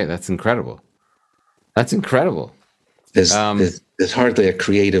 that's incredible. There's hardly a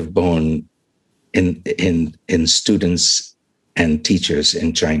creative bone in students and teachers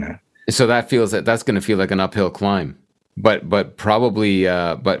in China. So that's going to feel like an uphill climb, but probably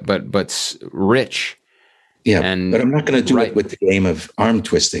but rich. Yeah, but I'm not going to do it with the aim of arm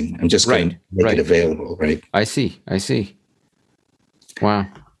twisting. I'm just going to make it available, right? I see. Wow.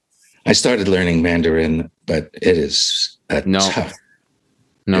 I started learning Mandarin, but it is tough.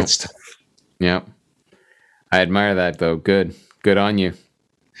 No, it's tough. Yeah. I admire that, though. Good on you.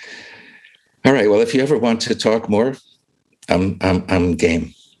 All right. Well, if you ever want to talk more, I'm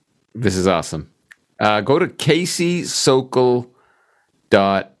game. This is awesome. Go to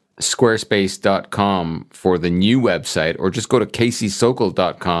caseysokol.squarespace.com for the new website, or just go to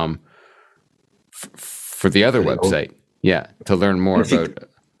caseysokol.com For the other website. Yeah. To learn more about.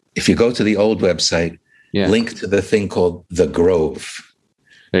 If you go to the old website, link to the thing called The Grove.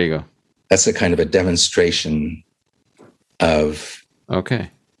 There you go. That's a kind of a demonstration of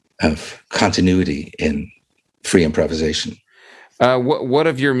continuity in free improvisation. What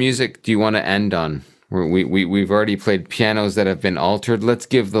of your music do you want to end on? We've already played pianos that have been altered. Let's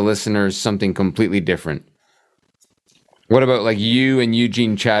give the listeners something completely different. What about like you and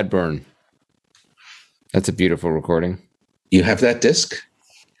Eugene Chadbourne? That's a beautiful recording. You have that disc?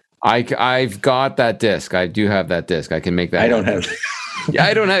 I've got that disc. I do have that disc. I can make that. I don't have. Yeah,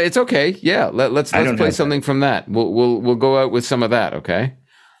 I don't have. It's okay. Yeah, let's play something from that. We'll go out with some of that. Okay.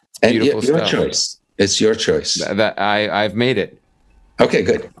 It's beautiful stuff. Your choice. It's your choice. That I've made it. Okay,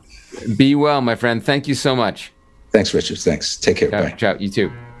 good. Be well, my friend. Thank you so much. Thanks, Richard. Thanks. Take care. Ciao, bye. Ciao. You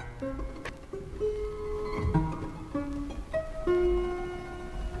too.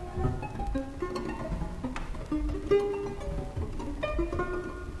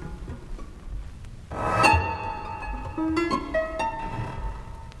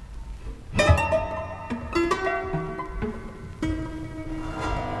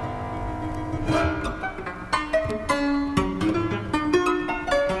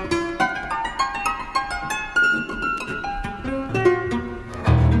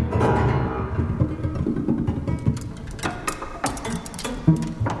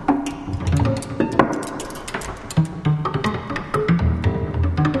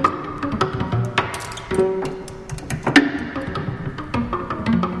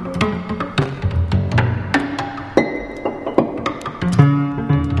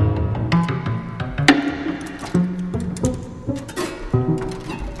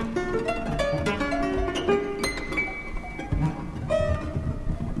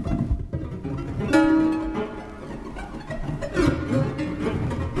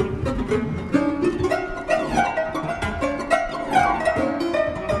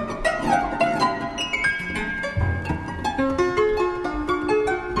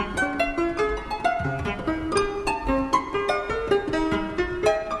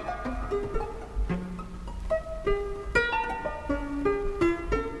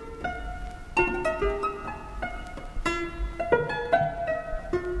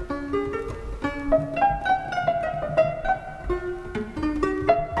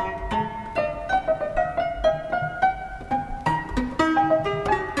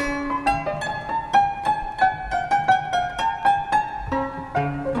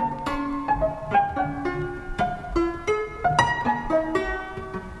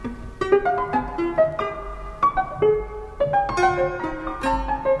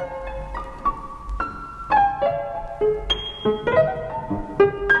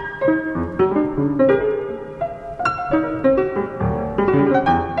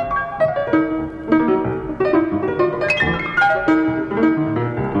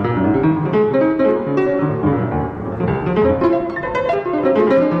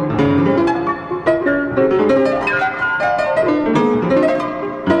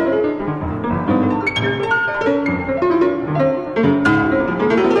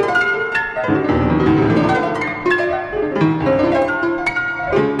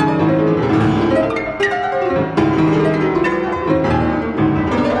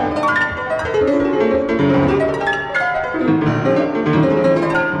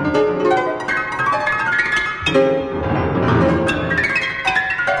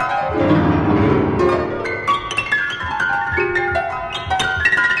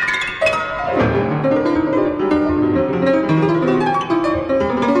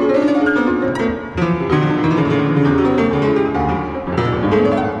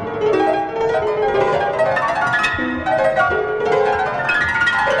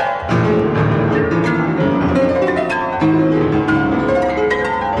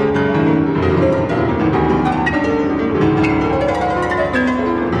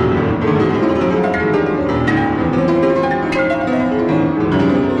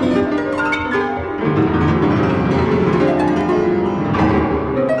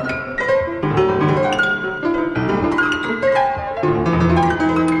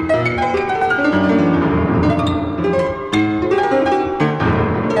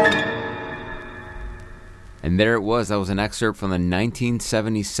 There it was. That was an excerpt from the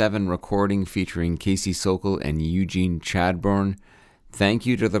 1977 recording featuring Casey Sokol and Eugene Chadbourne. Thank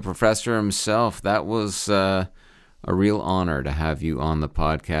you to the professor himself. That was a real honor to have you on the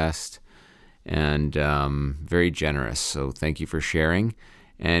podcast, and very generous. So thank you for sharing.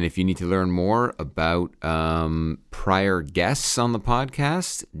 And if you need to learn more about prior guests on the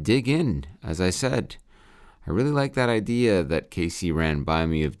podcast, dig in. As I said, I really like that idea that Casey ran by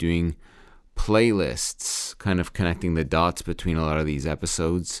me of doing playlists, kind of connecting the dots between a lot of these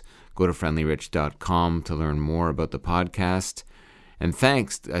episodes. Go to friendlyrich.com to learn more about the podcast. And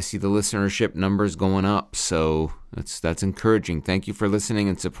thanks, I see the listenership numbers going up, so that's encouraging. Thank you for listening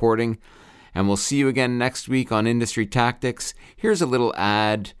and supporting, and we'll see you again next week on Industry Tactics. Here's a little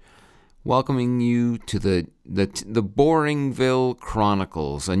ad welcoming you to the Boringville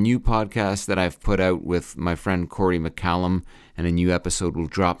Chronicles, a new podcast that I've put out with my friend Corey McCallum, and a new episode will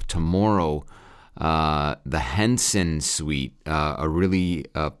drop tomorrow. The Henson Suite,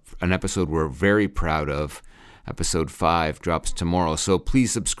 an episode we're very proud of. Episode 5 drops tomorrow, so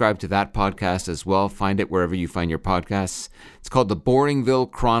please subscribe to that podcast as well. Find it wherever you find your podcasts. It's called the Boringville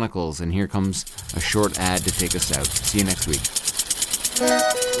Chronicles, and here comes a short ad to take us out. See you next week.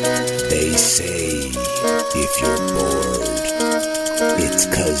 They say if you're bored, it's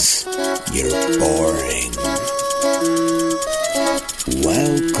 'cause you're boring.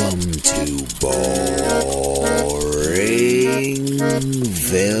 Welcome to Boringville.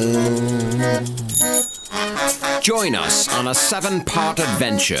 Join us on a 7-part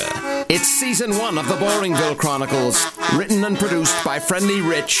adventure. It's season 1 of the Boringville Chronicles, written and produced by Friendly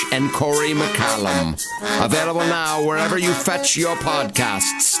Rich and Corey McCallum. Available now wherever you fetch your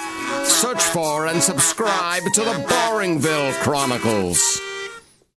podcasts. Search for and subscribe to the Boringville Chronicles.